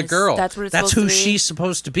 That's the girl. That's what it's That's supposed who to be. she's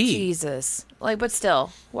supposed to be. Jesus. Like, but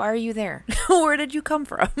still, why are you there? Where did you come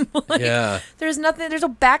from? Like, yeah. There's no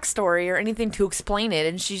backstory or anything to explain it,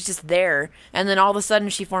 and she's just there. And then all of a sudden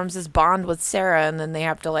she forms this bond with Sarah, and then they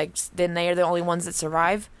have to, like, then they are the only ones that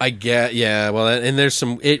survive. I get, yeah. Well, and there's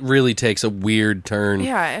it really takes a weird turn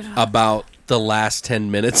about the last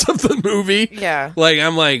 10 minutes of the movie. Yeah. Like,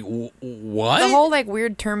 I'm like, what? The whole, like,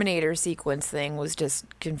 weird Terminator sequence thing was just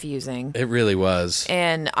confusing. It really was.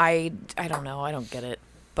 And I don't know. I don't get it.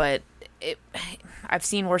 But I've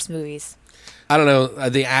seen worse movies. I don't know.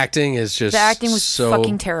 The acting is just... The acting was so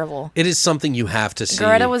fucking terrible. It is something you have to see.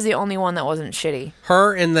 Greta was the only one that wasn't shitty.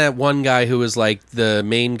 Her and that one guy who was, like, the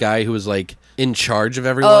main guy who was, like, in charge of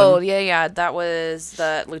everyone. Oh, yeah. That was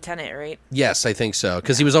the lieutenant, right? Yes, I think so.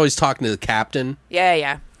 Because he was always talking to the captain.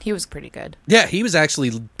 Yeah. He was pretty good. Yeah, he was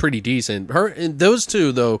actually pretty decent. Those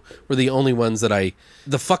two, though, were the only ones that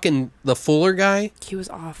the Fuller guy. He was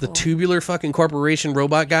awful. The tubular fucking corporation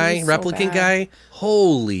robot guy, replicant guy.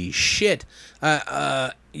 Holy shit.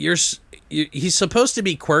 He's supposed to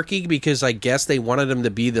be quirky because I guess they wanted him to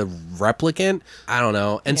be the replicant. I don't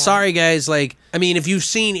know. And sorry, guys, like, I mean, if you've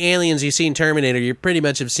seen Aliens, you've seen Terminator, you pretty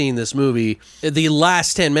much have seen this movie. The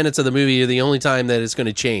last 10 minutes of the movie are the only time that it's going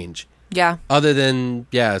to change. Yeah. Other than,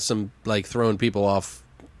 some, like, throwing people off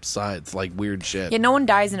sides, like weird shit. Yeah, no one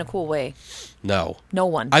dies in a cool way. No. No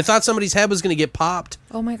one. I thought somebody's head was going to get popped.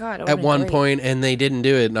 Oh my God. At one point, and they didn't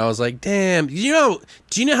do it, and I was like, damn. Do you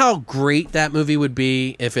know how great that movie would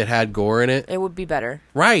be if it had gore in it? It would be better.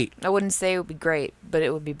 Right. I wouldn't say it would be great, but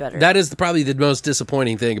it would be better. That is probably the most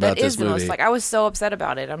disappointing thing about this movie. I was so upset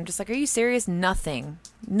about it. I'm just like, are you serious? Nothing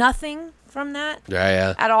from that.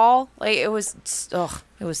 Yeah. At all. Like, it was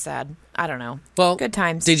sad. I don't know. Well, good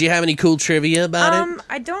times. Did you have any cool trivia about it?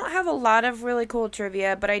 I don't have a lot of really cool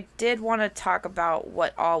trivia, but I did want to talk about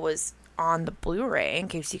what all was on the Blu-ray in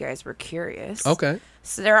case you guys were curious. Okay.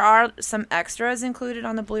 So there are some extras included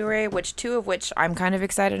on the Blu-ray, two of which I'm kind of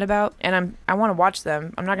excited about, and I want to watch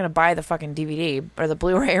them. I'm not going to buy the fucking DVD or the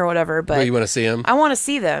Blu-ray or whatever, but you want to see them? I want to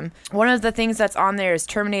see them. One of the things that's on there is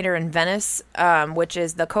Terminator in Venice, which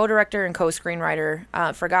is the co-director and co-screenwriter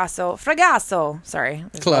Fragasso. Sorry,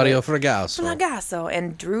 Claudio Fragasso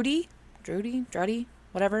and Drudy,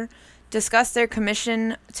 whatever. Discuss their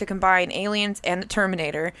commission to combine Aliens and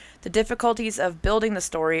Terminator, the difficulties of building the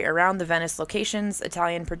story around the Venice locations,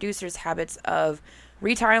 Italian producers' habits of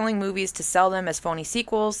retitling movies to sell them as phony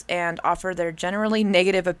sequels, and offer their generally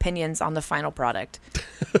negative opinions on the final product.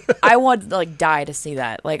 I would die to see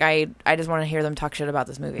that. I just want to hear them talk shit about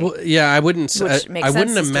this movie. Well, yeah, I wouldn't. Which makes I sense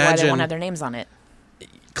wouldn't as to imagine why they won't have their names on it.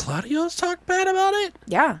 Claudio's talk bad about it.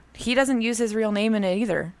 Yeah, he doesn't use his real name in it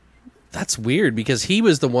either. That's weird because he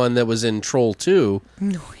was the one that was in Troll 2. No,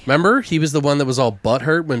 yeah. Remember? He was the one that was all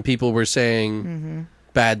butthurt when people were saying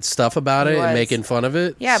bad stuff about it and making fun of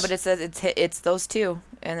it. Yeah, but it says it's those two.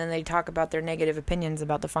 And then they talk about their negative opinions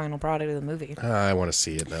about the final product of the movie. I want to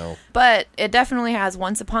see it now. But it definitely has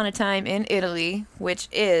Once Upon a Time in Italy, which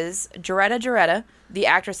is Gioretta, the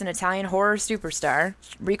actress and Italian horror superstar,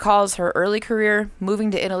 recalls her early career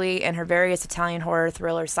moving to Italy and her various Italian horror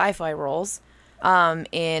thriller sci-fi roles.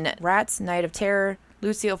 In Rats, Night of Terror,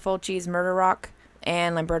 Lucio Fulci's Murder Rock,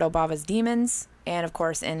 and Lamberto Bava's Demons, and of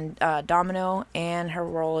course in Domino, and her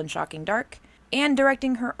role in Shocking Dark, and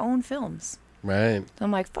directing her own films. Right. So I'm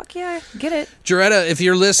like, fuck yeah, get it. Gioretta, if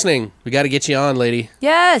you're listening, we got to get you on, lady.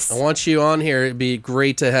 Yes. I want you on here. It'd be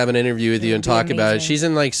great to have an interview with you and talk about it. She's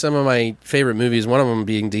in some of my favorite movies, one of them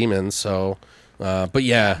being Demons, so... but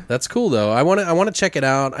yeah, that's cool though. I want to check it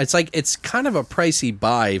out. It's kind of a pricey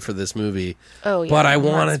buy for this movie. Oh yeah. But I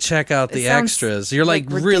want to check out the extras. You're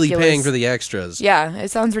really paying for the extras. Yeah, it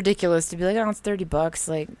sounds ridiculous to be like, oh, it's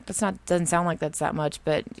 $30. Doesn't sound like that's that much.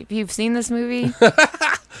 But if you've seen this movie,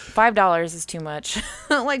 $5 is too much.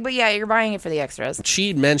 But yeah, you're buying it for the extras.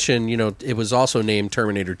 She mentioned, it was also named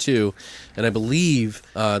Terminator 2, and I believe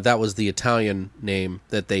that was the Italian name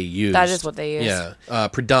that they used. That is what they used. Yeah,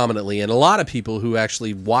 predominantly, and a lot of people who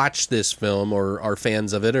actually watch this film or are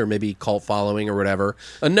fans of it or maybe cult following or whatever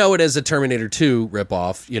know it as a Terminator 2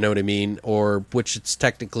 ripoff, you know what I mean? Or which it's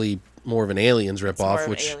technically more of an Aliens ripoff,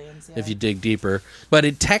 if you dig deeper. But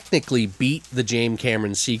it technically beat the James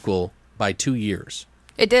Cameron sequel by 2 years.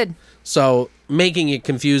 It did. So making it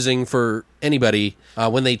confusing for anybody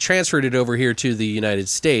when they transferred it over here to the United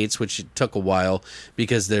States, which took a while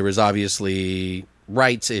because there was obviously...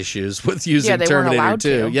 rights issues with using Terminator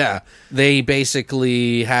 2. Yeah. They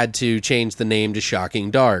basically had to change the name to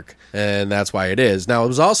Shocking Dark, and that's why it is. Now, it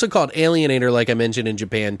was also called Alienator, like I mentioned, in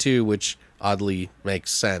Japan, too, which oddly makes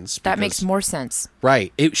sense. That makes more sense.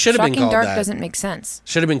 Right. It should have been called that. Shocking Dark doesn't make sense.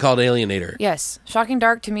 Should have been called Alienator. Yes. Shocking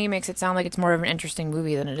Dark, to me, makes it sound like it's more of an interesting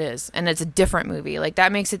movie than it is. And it's a different movie.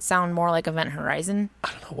 That makes it sound more like Event Horizon.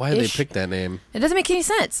 I don't know why they picked that name. It doesn't make any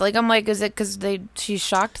sense. I'm like, is it because she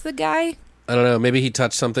shocked the guy? I don't know. Maybe he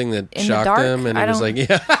touched something that shocked him, and he was like,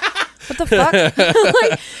 "Yeah, what the fuck?"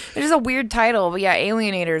 It's just a weird title, but yeah,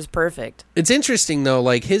 Alienator is perfect. It's interesting though,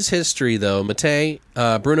 his history though.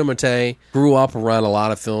 Bruno Mattei grew up around a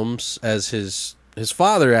lot of films, as his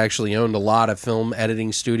father actually owned a lot of film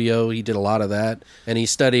editing studio. He did a lot of that, and he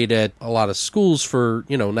studied at a lot of schools for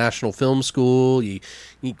National Film School. He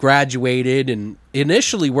graduated and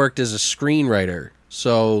initially worked as a screenwriter.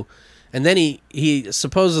 So. And then he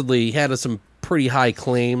supposedly had some pretty high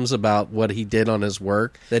claims about what he did on his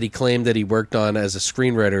work, that he claimed that he worked on as a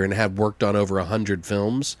screenwriter and had worked on over 100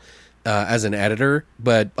 films as an editor.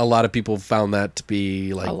 But a lot of people found that to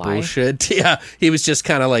be bullshit. Yeah, he was just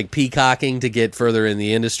kind of peacocking to get further in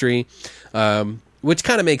the industry, which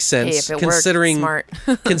kind of makes sense considering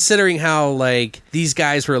considering how these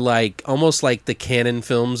guys were almost like the Cannon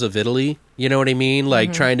films of Italy. You know what I mean?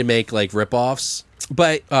 Trying to make ripoffs.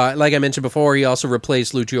 But like I mentioned before, he also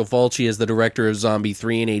replaced Lucio Fulci as the director of Zombie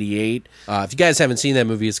 3 in '88. If you guys haven't seen that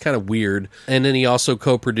movie, it's kind of weird. And then he also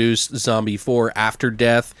co-produced Zombie 4 After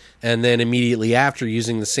Death, and then immediately after,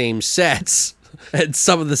 using the same sets, and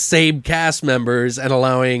some of the same cast members and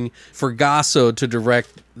allowing Fragasso to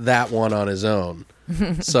direct that one on his own.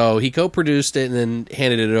 So he co-produced it and then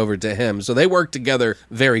handed it over to him. So they worked together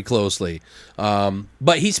very closely.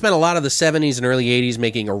 But he spent a lot of the 70s and early 80s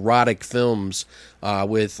making erotic films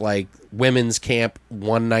with like Women's Camp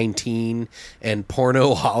 119 and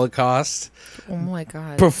Porno Holocaust. Oh my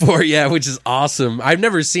God. Before, yeah, which is awesome. I've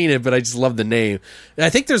never seen it, but I just love the name. And I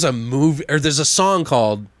think there's a movie, or there's a song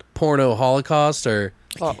called Porno Holocaust, or...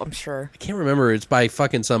 Oh, I'm sure. I can't remember. It's by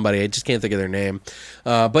fucking somebody. I just can't think of their name.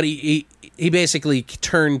 But he basically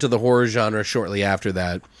turned to the horror genre shortly after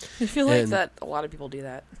that. I feel like that a lot of people do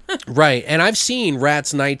that. Right. And I've seen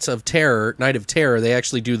Rats Night of Terror. They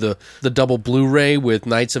actually do the double Blu-ray with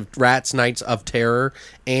Rats Nights of Terror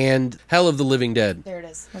and Hell of the Living Dead. There it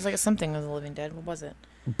is. I was like, something of the Living Dead. What was it?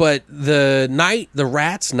 But the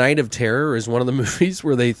Rats Night of Terror is one of the movies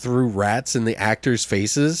where they threw rats in the actors'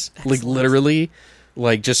 faces. Excellent. Like literally.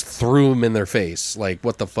 Like, just threw them in their face. Like,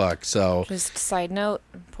 what the fuck? So, just side note,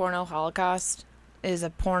 Porno Holocaust is a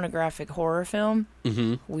pornographic horror film.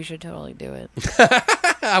 Mm-hmm. We should totally do it.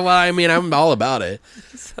 Well, I mean, I'm all about it.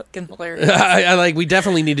 It's fucking hilarious. We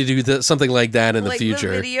definitely need to do something like that in the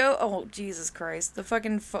future. The video? Oh, Jesus Christ. The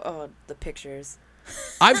fucking, the pictures.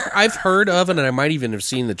 I've heard of it, and I might even have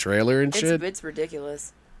seen the trailer and shit. It's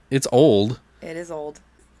ridiculous. It's old. It is old.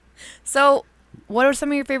 So, what are some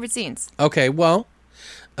of your favorite scenes? Okay, well...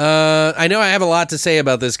 I know I have a lot to say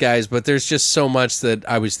about this, guys, but there's just so much that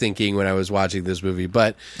I was thinking when I was watching this movie.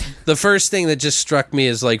 But the first thing that just struck me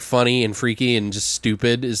as like funny and freaky and just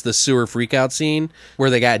stupid is the sewer freakout scene where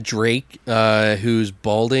they got Drake, who's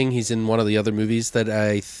balding. He's in one of the other movies that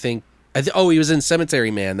I think. He was in Cemetery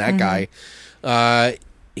Man. That guy.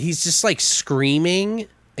 He's just like screaming.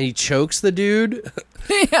 And he chokes the dude.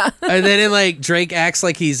 Yeah. And then Drake acts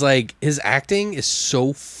like he's like, his acting is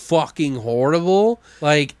so fucking horrible.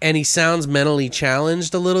 Like, and he sounds mentally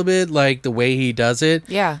challenged a little bit, like the way he does it.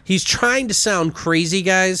 Yeah. He's trying to sound crazy,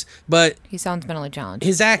 guys, but he sounds mentally challenged.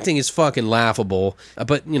 His acting is fucking laughable.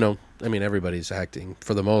 But, I mean, everybody's acting,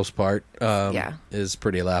 for the most part, is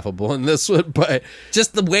pretty laughable in this one. But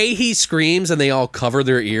just the way he screams and they all cover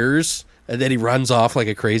their ears, and then he runs off like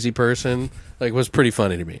a crazy person, was pretty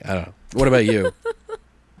funny to me. I don't know. What about you?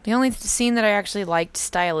 The only scene that I actually liked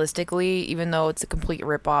stylistically, even though it's a complete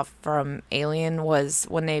ripoff from Alien, was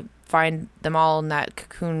when they find them all in that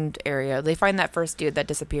cocooned area. They find that first dude that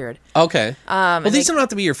disappeared. Okay. Well, these don't have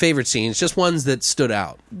to be your favorite scenes, just ones that stood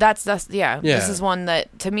out. That's yeah. This is one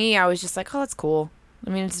that, to me, I was just like, oh, that's cool.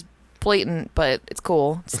 I mean, it's blatant, but it's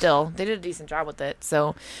cool still. They did a decent job with it.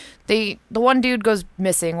 So the one dude goes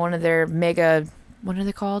missing, one of their mega... What are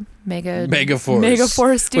they called? Megaforce.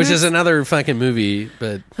 Megaforce dudes. Which is another fucking movie,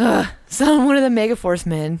 but... So one of the Megaforce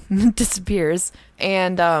men disappears,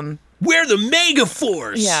 and... We're the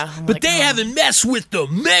Megaforce! Yeah. But they haven't messed with the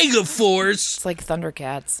Megaforce! It's like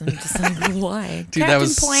Thundercats. I'm just like, why? Dude, Captain that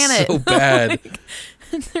was Planet. so bad.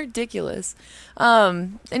 It's ridiculous.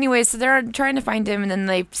 Anyway, so they're trying to find him, and then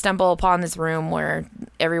they stumble upon this room where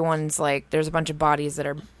everyone's like... There's a bunch of bodies that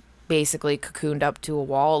are basically cocooned up to a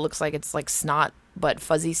wall. It looks like it's like snot, but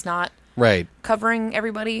fuzzy snot. Right. Covering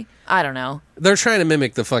everybody. I don't know. They're trying to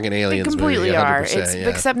mimic the fucking Aliens movie. They completely are. Yeah.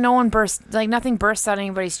 Except no one bursts, nothing bursts out of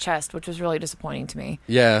anybody's chest, which was really disappointing to me.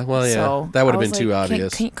 Yeah, well, yeah. So that would have been too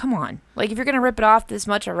obvious. Come on. Like, if you're going to rip it off this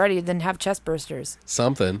much already, then have chest bursters.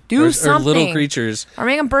 Something. Do something. Or little creatures. Or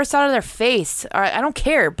make them burst out of their face. Or, I don't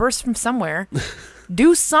care. Burst from somewhere.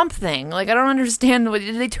 Do something. Like, I don't understand.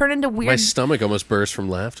 Did they turn into weird... My stomach almost burst from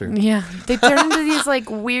laughter. Yeah. They turn into these,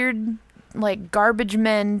 weird, garbage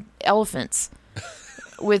men elephants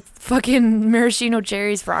with fucking maraschino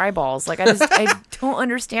cherries for eyeballs. I don't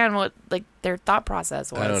understand what, their thought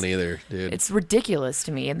process was. I don't either, dude. It's ridiculous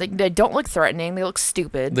to me. And they don't look threatening. They look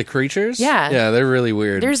stupid. The creatures? Yeah. Yeah, they're really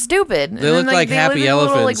weird. They're stupid. They look like happy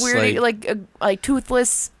elephants. Little, weird,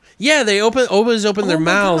 toothless... Yeah, they always open their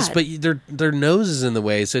mouths, but their nose is in the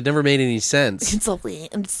way, so it never made any sense. It's so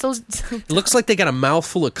it looks like they got a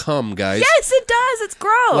mouthful of cum, guys. Yes, it does. It's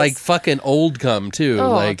gross. Like fucking old cum too.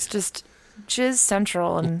 Oh, it's just jizz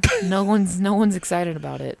central, and no one's excited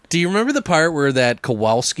about it. Do you remember the part where that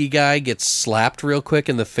Kowalski guy gets slapped real quick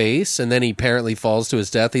in the face, and then he apparently falls to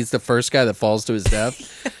his death? He's the first guy that falls to his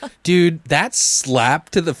death. Yeah. Dude, that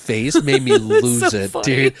slap to the face made me lose it, funny.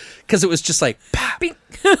 Dude, because it was just like, pop.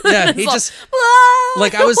 Yeah, he just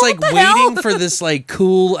I was waiting for this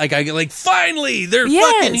cool finally they're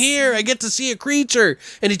fucking here. I get to see a creature,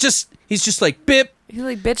 and he's just like bip. He's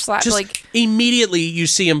bitch slap. Just immediately you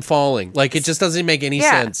see him falling. It just doesn't make any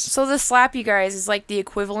sense. So the slap, you guys, is the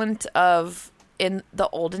equivalent of in the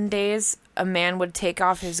olden days a man would take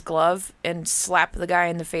off his glove and slap the guy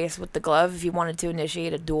in the face with the glove if he wanted to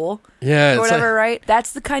initiate a duel. Yeah. Or whatever, right?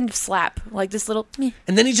 That's the kind of slap. Like this little... Meh.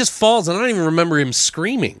 And then he just falls, and I don't even remember him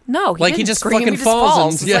screaming. No, he just scream. Fucking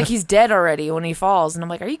falls. And, it's like he's dead already when he falls. And I'm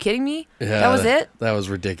like, are you kidding me? Yeah, that was it? That was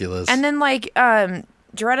ridiculous. And then, like,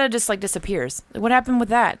 Doretta just, like, disappears. What happened with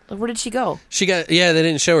that? Like, where did she go? They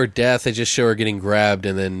didn't show her death. They just show her getting grabbed,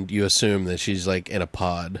 and then you assume that she's, like, in a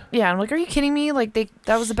pod. Yeah, I'm like, are you kidding me? Like,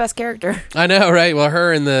 that was the best character. I know, right? Well,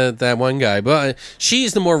 her and that one guy. But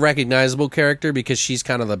she's the more recognizable character because she's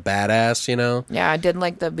kind of the badass, you know? Yeah, I did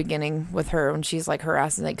like the beginning with her when she's, like,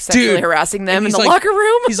 sexually harassing them in the locker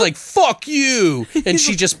room. He's like, fuck you! And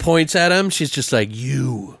she just points at him. She's just like,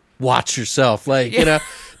 you, watch yourself. Like, you know...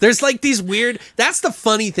 There's like these weird... That's the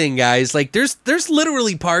funny thing, guys. Like, there's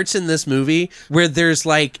literally parts in this movie where there's,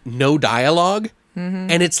 like, no dialogue,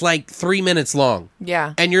 and it's, like, 3 minutes long.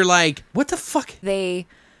 Yeah. And you're like, what the fuck? They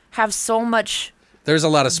have so much... There's a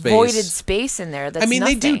lot of space. Voided space in there that's nothing.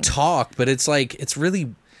 They do talk, but it's, like, it's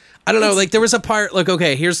really... I don't know, like, there was a part... Like,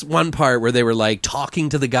 okay, here's one part where they were, like, talking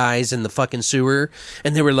to the guys in the fucking sewer,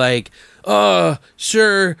 and they were like,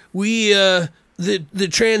 sir, we, The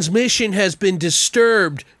transmission has been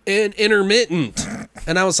disturbed and intermittent.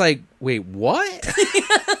 And I was like, wait, what?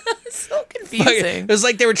 So confusing. It was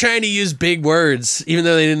like they were trying to use big words, even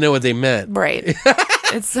though they didn't know what they meant. Right.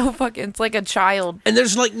 It's so fucking... It's like a child. And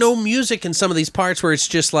there's like no music in some of these parts where it's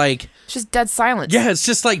just like... It's just dead silence. Yeah, it's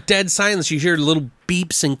just like dead silence. You hear little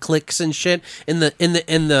beeps and clicks and shit in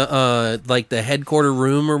the like the headquarter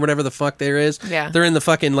room or whatever the fuck there is. Yeah. They're in the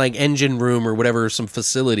fucking like engine room or whatever, some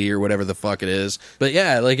facility or whatever the fuck it is. But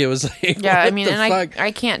yeah, like it was like... Yeah, I mean, and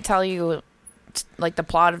I can't tell you like the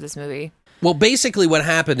plot of this movie. Well, basically what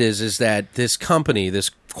happened is that this company, this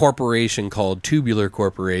corporation called Tubular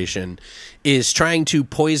Corporation, is trying to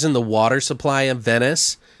poison the water supply of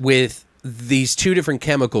Venice with these two different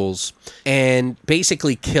chemicals and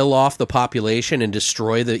basically kill off the population and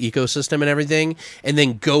destroy the ecosystem and everything, and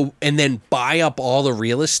then buy up all the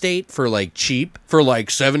real estate for like cheap, for like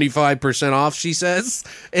 75% off, she says.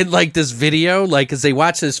 And like this video, like, because they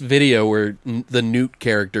watch this video where the Newt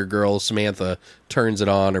character girl, Samantha, turns it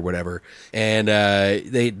on or whatever, and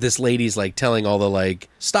this lady's like telling all the like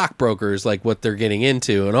stockbrokers like what they're getting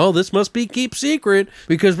into, and this must be keep secret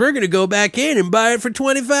because we're gonna go back in and buy it for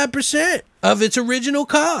 25% of its original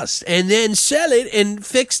cost and then sell it and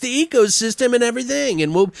fix the ecosystem and everything,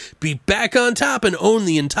 and we'll be back on top and own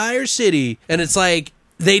the entire city. And it's like,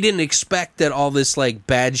 they didn't expect that all this like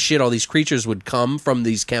bad shit, all these creatures would come from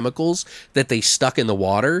these chemicals that they stuck in the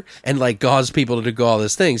water and like cause people to do all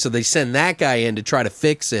this thing. So they send that guy in to try to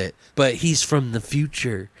fix it. But he's from the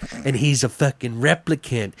future and he's a fucking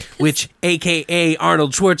replicant, which AKA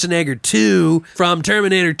Arnold Schwarzenegger 2 from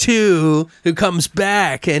Terminator 2, who comes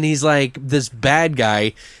back and he's like this bad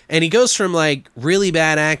guy. And he goes from like really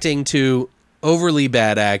bad acting to overly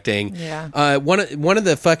bad acting. Yeah. One of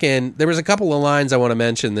the fucking... There was a couple of lines I want to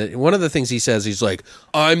mention. That one of the things he says, he's like,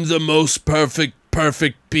 I'm the most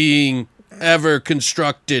perfect being ever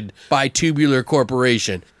constructed by Tubular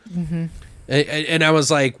Corporation. Mm-hmm. And I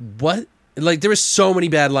was like, what? Like, there were so many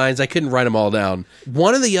bad lines, I couldn't write them all down.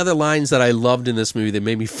 One of the other lines that I loved in this movie that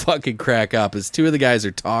made me fucking crack up is two of the guys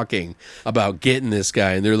are talking about getting this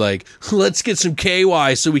guy, and they're like, let's get some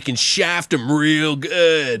KY so we can shaft him real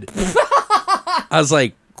good. I was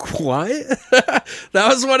like, what? That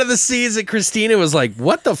was one of the scenes that Christina was like,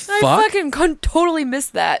 what the fuck? I fucking totally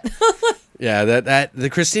missed that. Yeah, the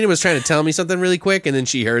Christina was trying to tell me something really quick, and then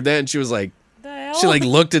she heard that, and she was like, she like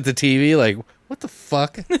looked at the TV like, what the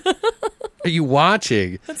fuck are you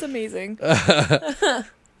watching? That's amazing. I'm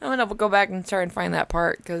gonna go back and try and find that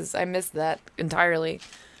part because I missed that entirely.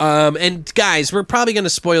 And guys, we're probably going to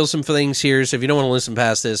spoil some things here, so if you don't want to listen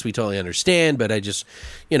past this, we totally understand, but I just,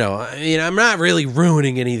 I'm not really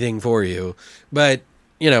ruining anything for you, but,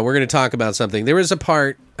 we're going to talk about something. There was a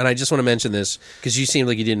part, and I just want to mention this, because you seemed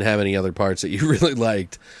like you didn't have any other parts that you really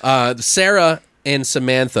liked. Sarah and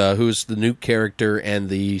Samantha, who's the Newt character, and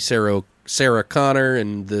the Sarah Connor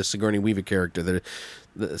and the Sigourney Weaver character.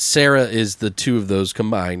 Sarah is the two of those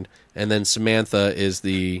combined, and then Samantha is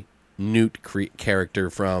the Newt character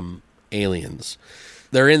from Aliens.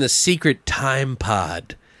 They're in the secret time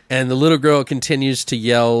pod, and the little girl continues to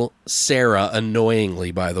yell Sarah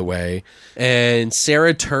annoyingly, by the way, and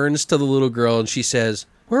Sarah turns to the little girl and she says,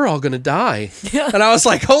 we're all gonna die. Yeah. And I was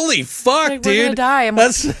like, holy fuck, dude, we're gonna die. I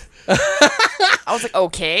was like,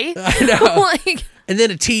 okay. I know. And then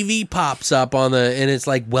a TV pops up and it's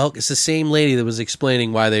like, it's the same lady that was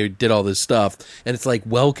explaining why they did all this stuff. And it's like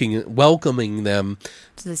welcoming them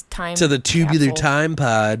to the tubular time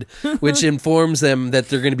pod, which informs them that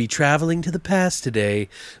they're going to be traveling to the past today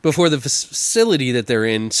before the facility that they're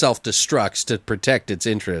in self-destructs to protect its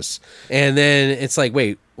interests. And then it's like,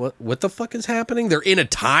 wait, what the fuck is happening? They're in a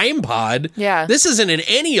time pod. Yeah. This isn't in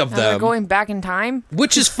any of them. They're going back in time.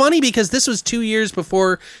 Which is funny because this was 2 years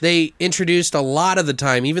before they introduced a lot of the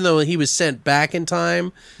time. Even though he was sent back in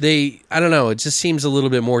time, I don't know, it just seems a little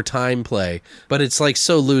bit more time play. But it's like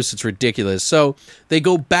so loose, it's ridiculous. So they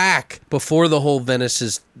go back before the whole Venice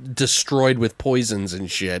is destroyed with poisons and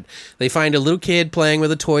shit. They find a little kid playing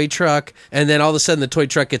with a toy truck, and then all of a sudden the toy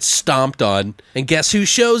truck gets stomped on. And guess who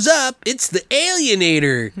shows up? It's the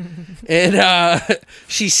Alienator. And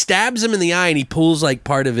she stabs him in the eye, and he pulls like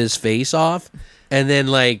part of his face off. And then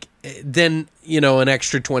an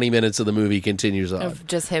extra 20 minutes of the movie continues on. Of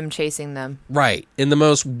just him chasing them. Right. In the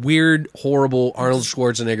most weird, horrible Arnold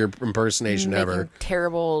Schwarzenegger impersonation ever.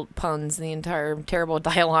 Terrible puns, terrible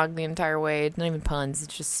dialogue the entire way. It's not even puns.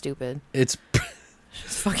 It's just stupid. It's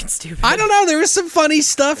fucking stupid. I don't know. There was some funny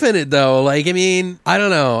stuff in it, though. Like, I mean, I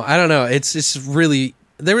don't know. It's really...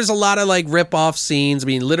 There was a lot of, like, rip-off scenes. I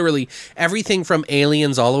mean, literally everything from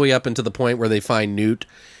Aliens all the way up into the point where they find Newt.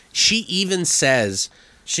 She even says...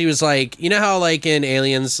 She was like, you know how, like, in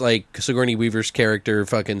Aliens, like, Sigourney Weaver's character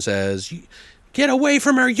fucking says, "Get away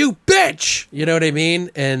from her, you bitch!" You know what I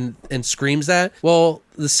mean? And screams that. Well,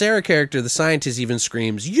 the Sarah character, the scientist, even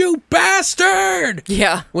screams, "You bastard!"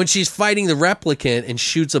 Yeah. When she's fighting the replicant and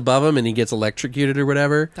shoots above him and he gets electrocuted or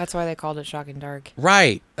whatever. That's why they called it Shock and Dark.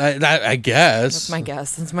 Right. I guess. That's my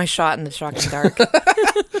guess. That's my shot in the Shock and Dark.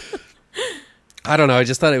 I don't know. I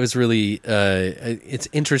just thought it was really, it's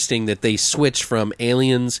interesting that they switch from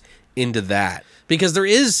Aliens into that. Because there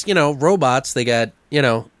is, robots. They got,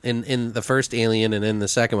 in the first Alien and in the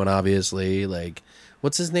second one, obviously, like,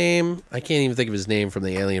 what's his name? I can't even think of his name from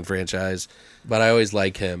the Alien franchise, but I always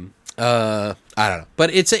like him. I don't know. But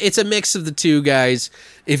it's a mix of the two, guys.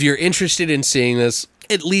 If you're interested in seeing this,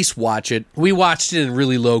 at least watch it. We watched it in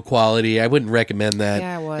really low quality. I wouldn't recommend that.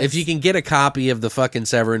 Yeah, it was. If you can get a copy of the fucking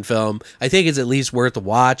Severin film, I think it's at least worth a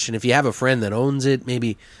watch. And if you have a friend that owns it,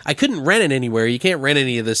 maybe... I couldn't rent it anywhere. You can't rent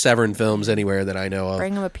any of the Severin films anywhere that I know of.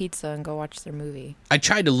 Bring them a pizza and go watch their movie. I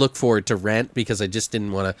tried to look for it to rent because I just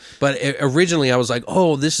didn't want to... But originally I was like,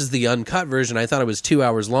 oh, this is the uncut version. I thought it was 2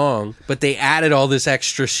 hours long. But they added all this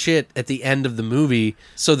extra shit at the end of the movie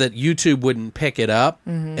so that YouTube wouldn't pick it up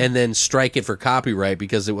and then strike it for copyright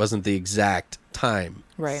because it wasn't the exact time.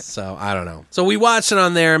 Right. So, I don't know. So, we watched it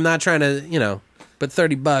on there. I'm not trying to, but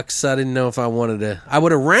 $30, I didn't know if I wanted to. I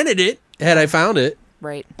would have rented it had I found it.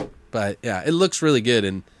 Right. But, yeah, it looks really good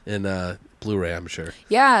in Blu-ray, I'm sure.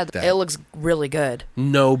 Yeah, it looks really good.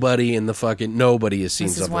 Nobody has seen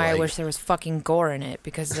This is something why like I wish there was fucking gore in it,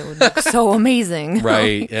 because it would look so amazing.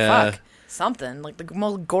 Right, yeah. Fuck. Something. Like, the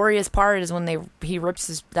most goriest part is when he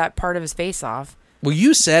rips that part of his face off. Well,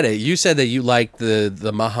 you said it. You said that you liked the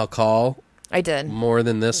Mahakal. I did. More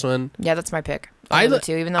than this one. Yeah, that's my pick.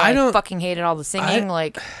 Even though I fucking hated all the singing,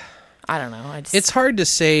 I don't know. It's hard to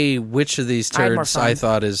say which of these turds I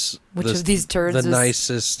thought is of these turds the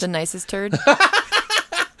nicest. The nicest turd.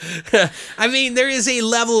 I mean, there is a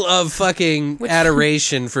level of fucking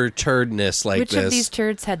adoration for turdness like this. Which of these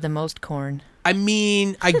turds had the most corn? I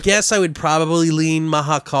mean, I guess I would probably lean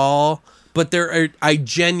Mahakal, but I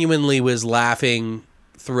genuinely was laughing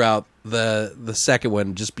throughout the second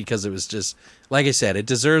one just because it was just, like I said, it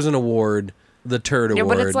deserves an award. The turd award.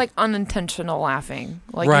 Yeah, but it's like unintentional laughing.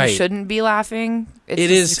 Like, right. You shouldn't be laughing.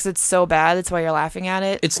 Because it's so bad. That's why you're laughing at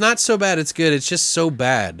it. It's not so bad. It's good. It's just so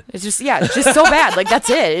bad. It's just so bad. Like,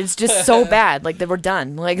 that's it. It's just so bad. Like, that we're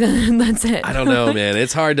done. Like, that's it. I don't know, man.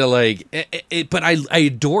 It's hard to like it, but I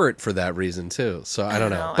adore it for that reason too. So I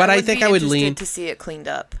don't know. But I think I would lean to see it cleaned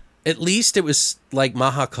up. At least it was like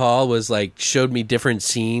Mahakal was like showed me different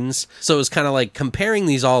scenes. So it was kind of like comparing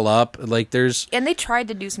these all up. Like and they tried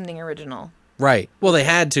to do something original. Right. Well, they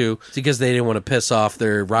had to because they didn't want to piss off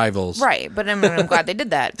their rivals. Right. But I'm glad they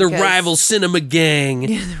did that. The rival cinema gang.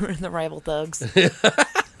 The rival thugs.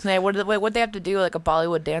 What they have to do, like a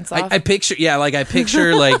Bollywood dance off? I picture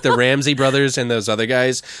like the Ramsey brothers and those other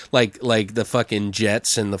guys, like the fucking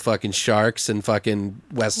Jets and the fucking Sharks and fucking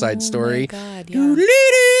West Side Story. Oh my God,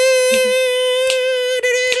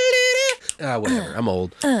 yeah. Whatever. I'm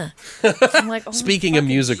old. I'm like, Speaking of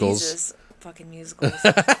musicals. Jesus, fucking musicals.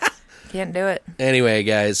 Can't do it. Anyway,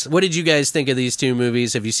 guys, what did you guys think of these two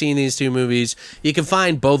movies? Have you seen these two movies? You can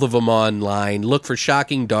find both of them online. Look for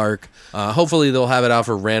Shocking Dark. Hopefully they'll have it out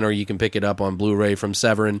for rent, or you can pick it up on Blu-ray from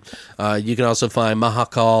Severin. You can also find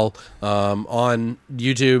Mahakal on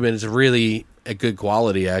YouTube, and it's really a good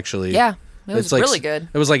quality, actually. Yeah. It was really good.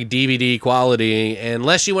 It was like DVD quality. And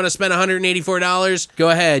unless you want to spend $184, go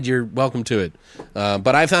ahead. You're welcome to it.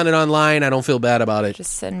 But I found it online. I don't feel bad about it.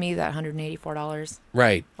 Just send me that $184.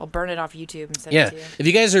 Right. I'll burn it off YouTube and send it to you. If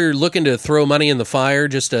you guys are looking to throw money in the fire,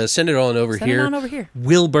 just send it on over here. Send it on over here.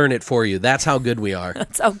 We'll burn it for you. That's how good we are.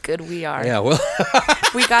 That's how good we are. Yeah, well.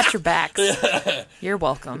 We got your backs. You're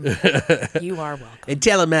welcome. You are welcome. And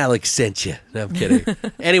tell him Alex sent you. No, I'm kidding.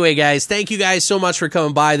 Anyway, guys, thank you guys so much for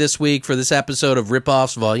coming by this week for this episode of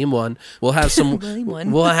Rip-Offs Volume 1. We'll have some Volume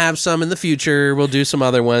 1. We'll have some in the future. We'll do some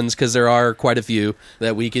other ones because there are quite a few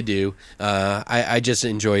that we could do. I just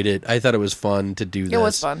enjoyed it. I thought it was fun to do this. It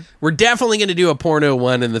was fun. We're definitely going to do a porno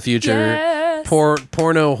one in the future. Yes.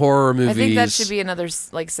 Porno horror movies. I think that should be another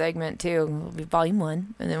segment too. It'll be Volume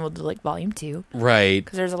 1, and then we'll do like Volume 2. Right.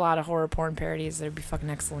 Because there's a lot of horror porn parodies. That'd be fucking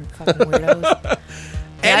excellent. Fucking weirdos.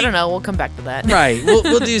 Yeah, I don't know. We'll come back to that. Right.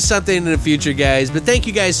 We'll do something in the future, guys. But thank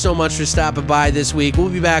you guys so much for stopping by this week. We'll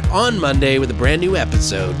be back on Monday with a brand new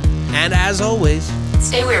episode. And as always,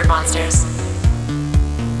 stay weird, monsters.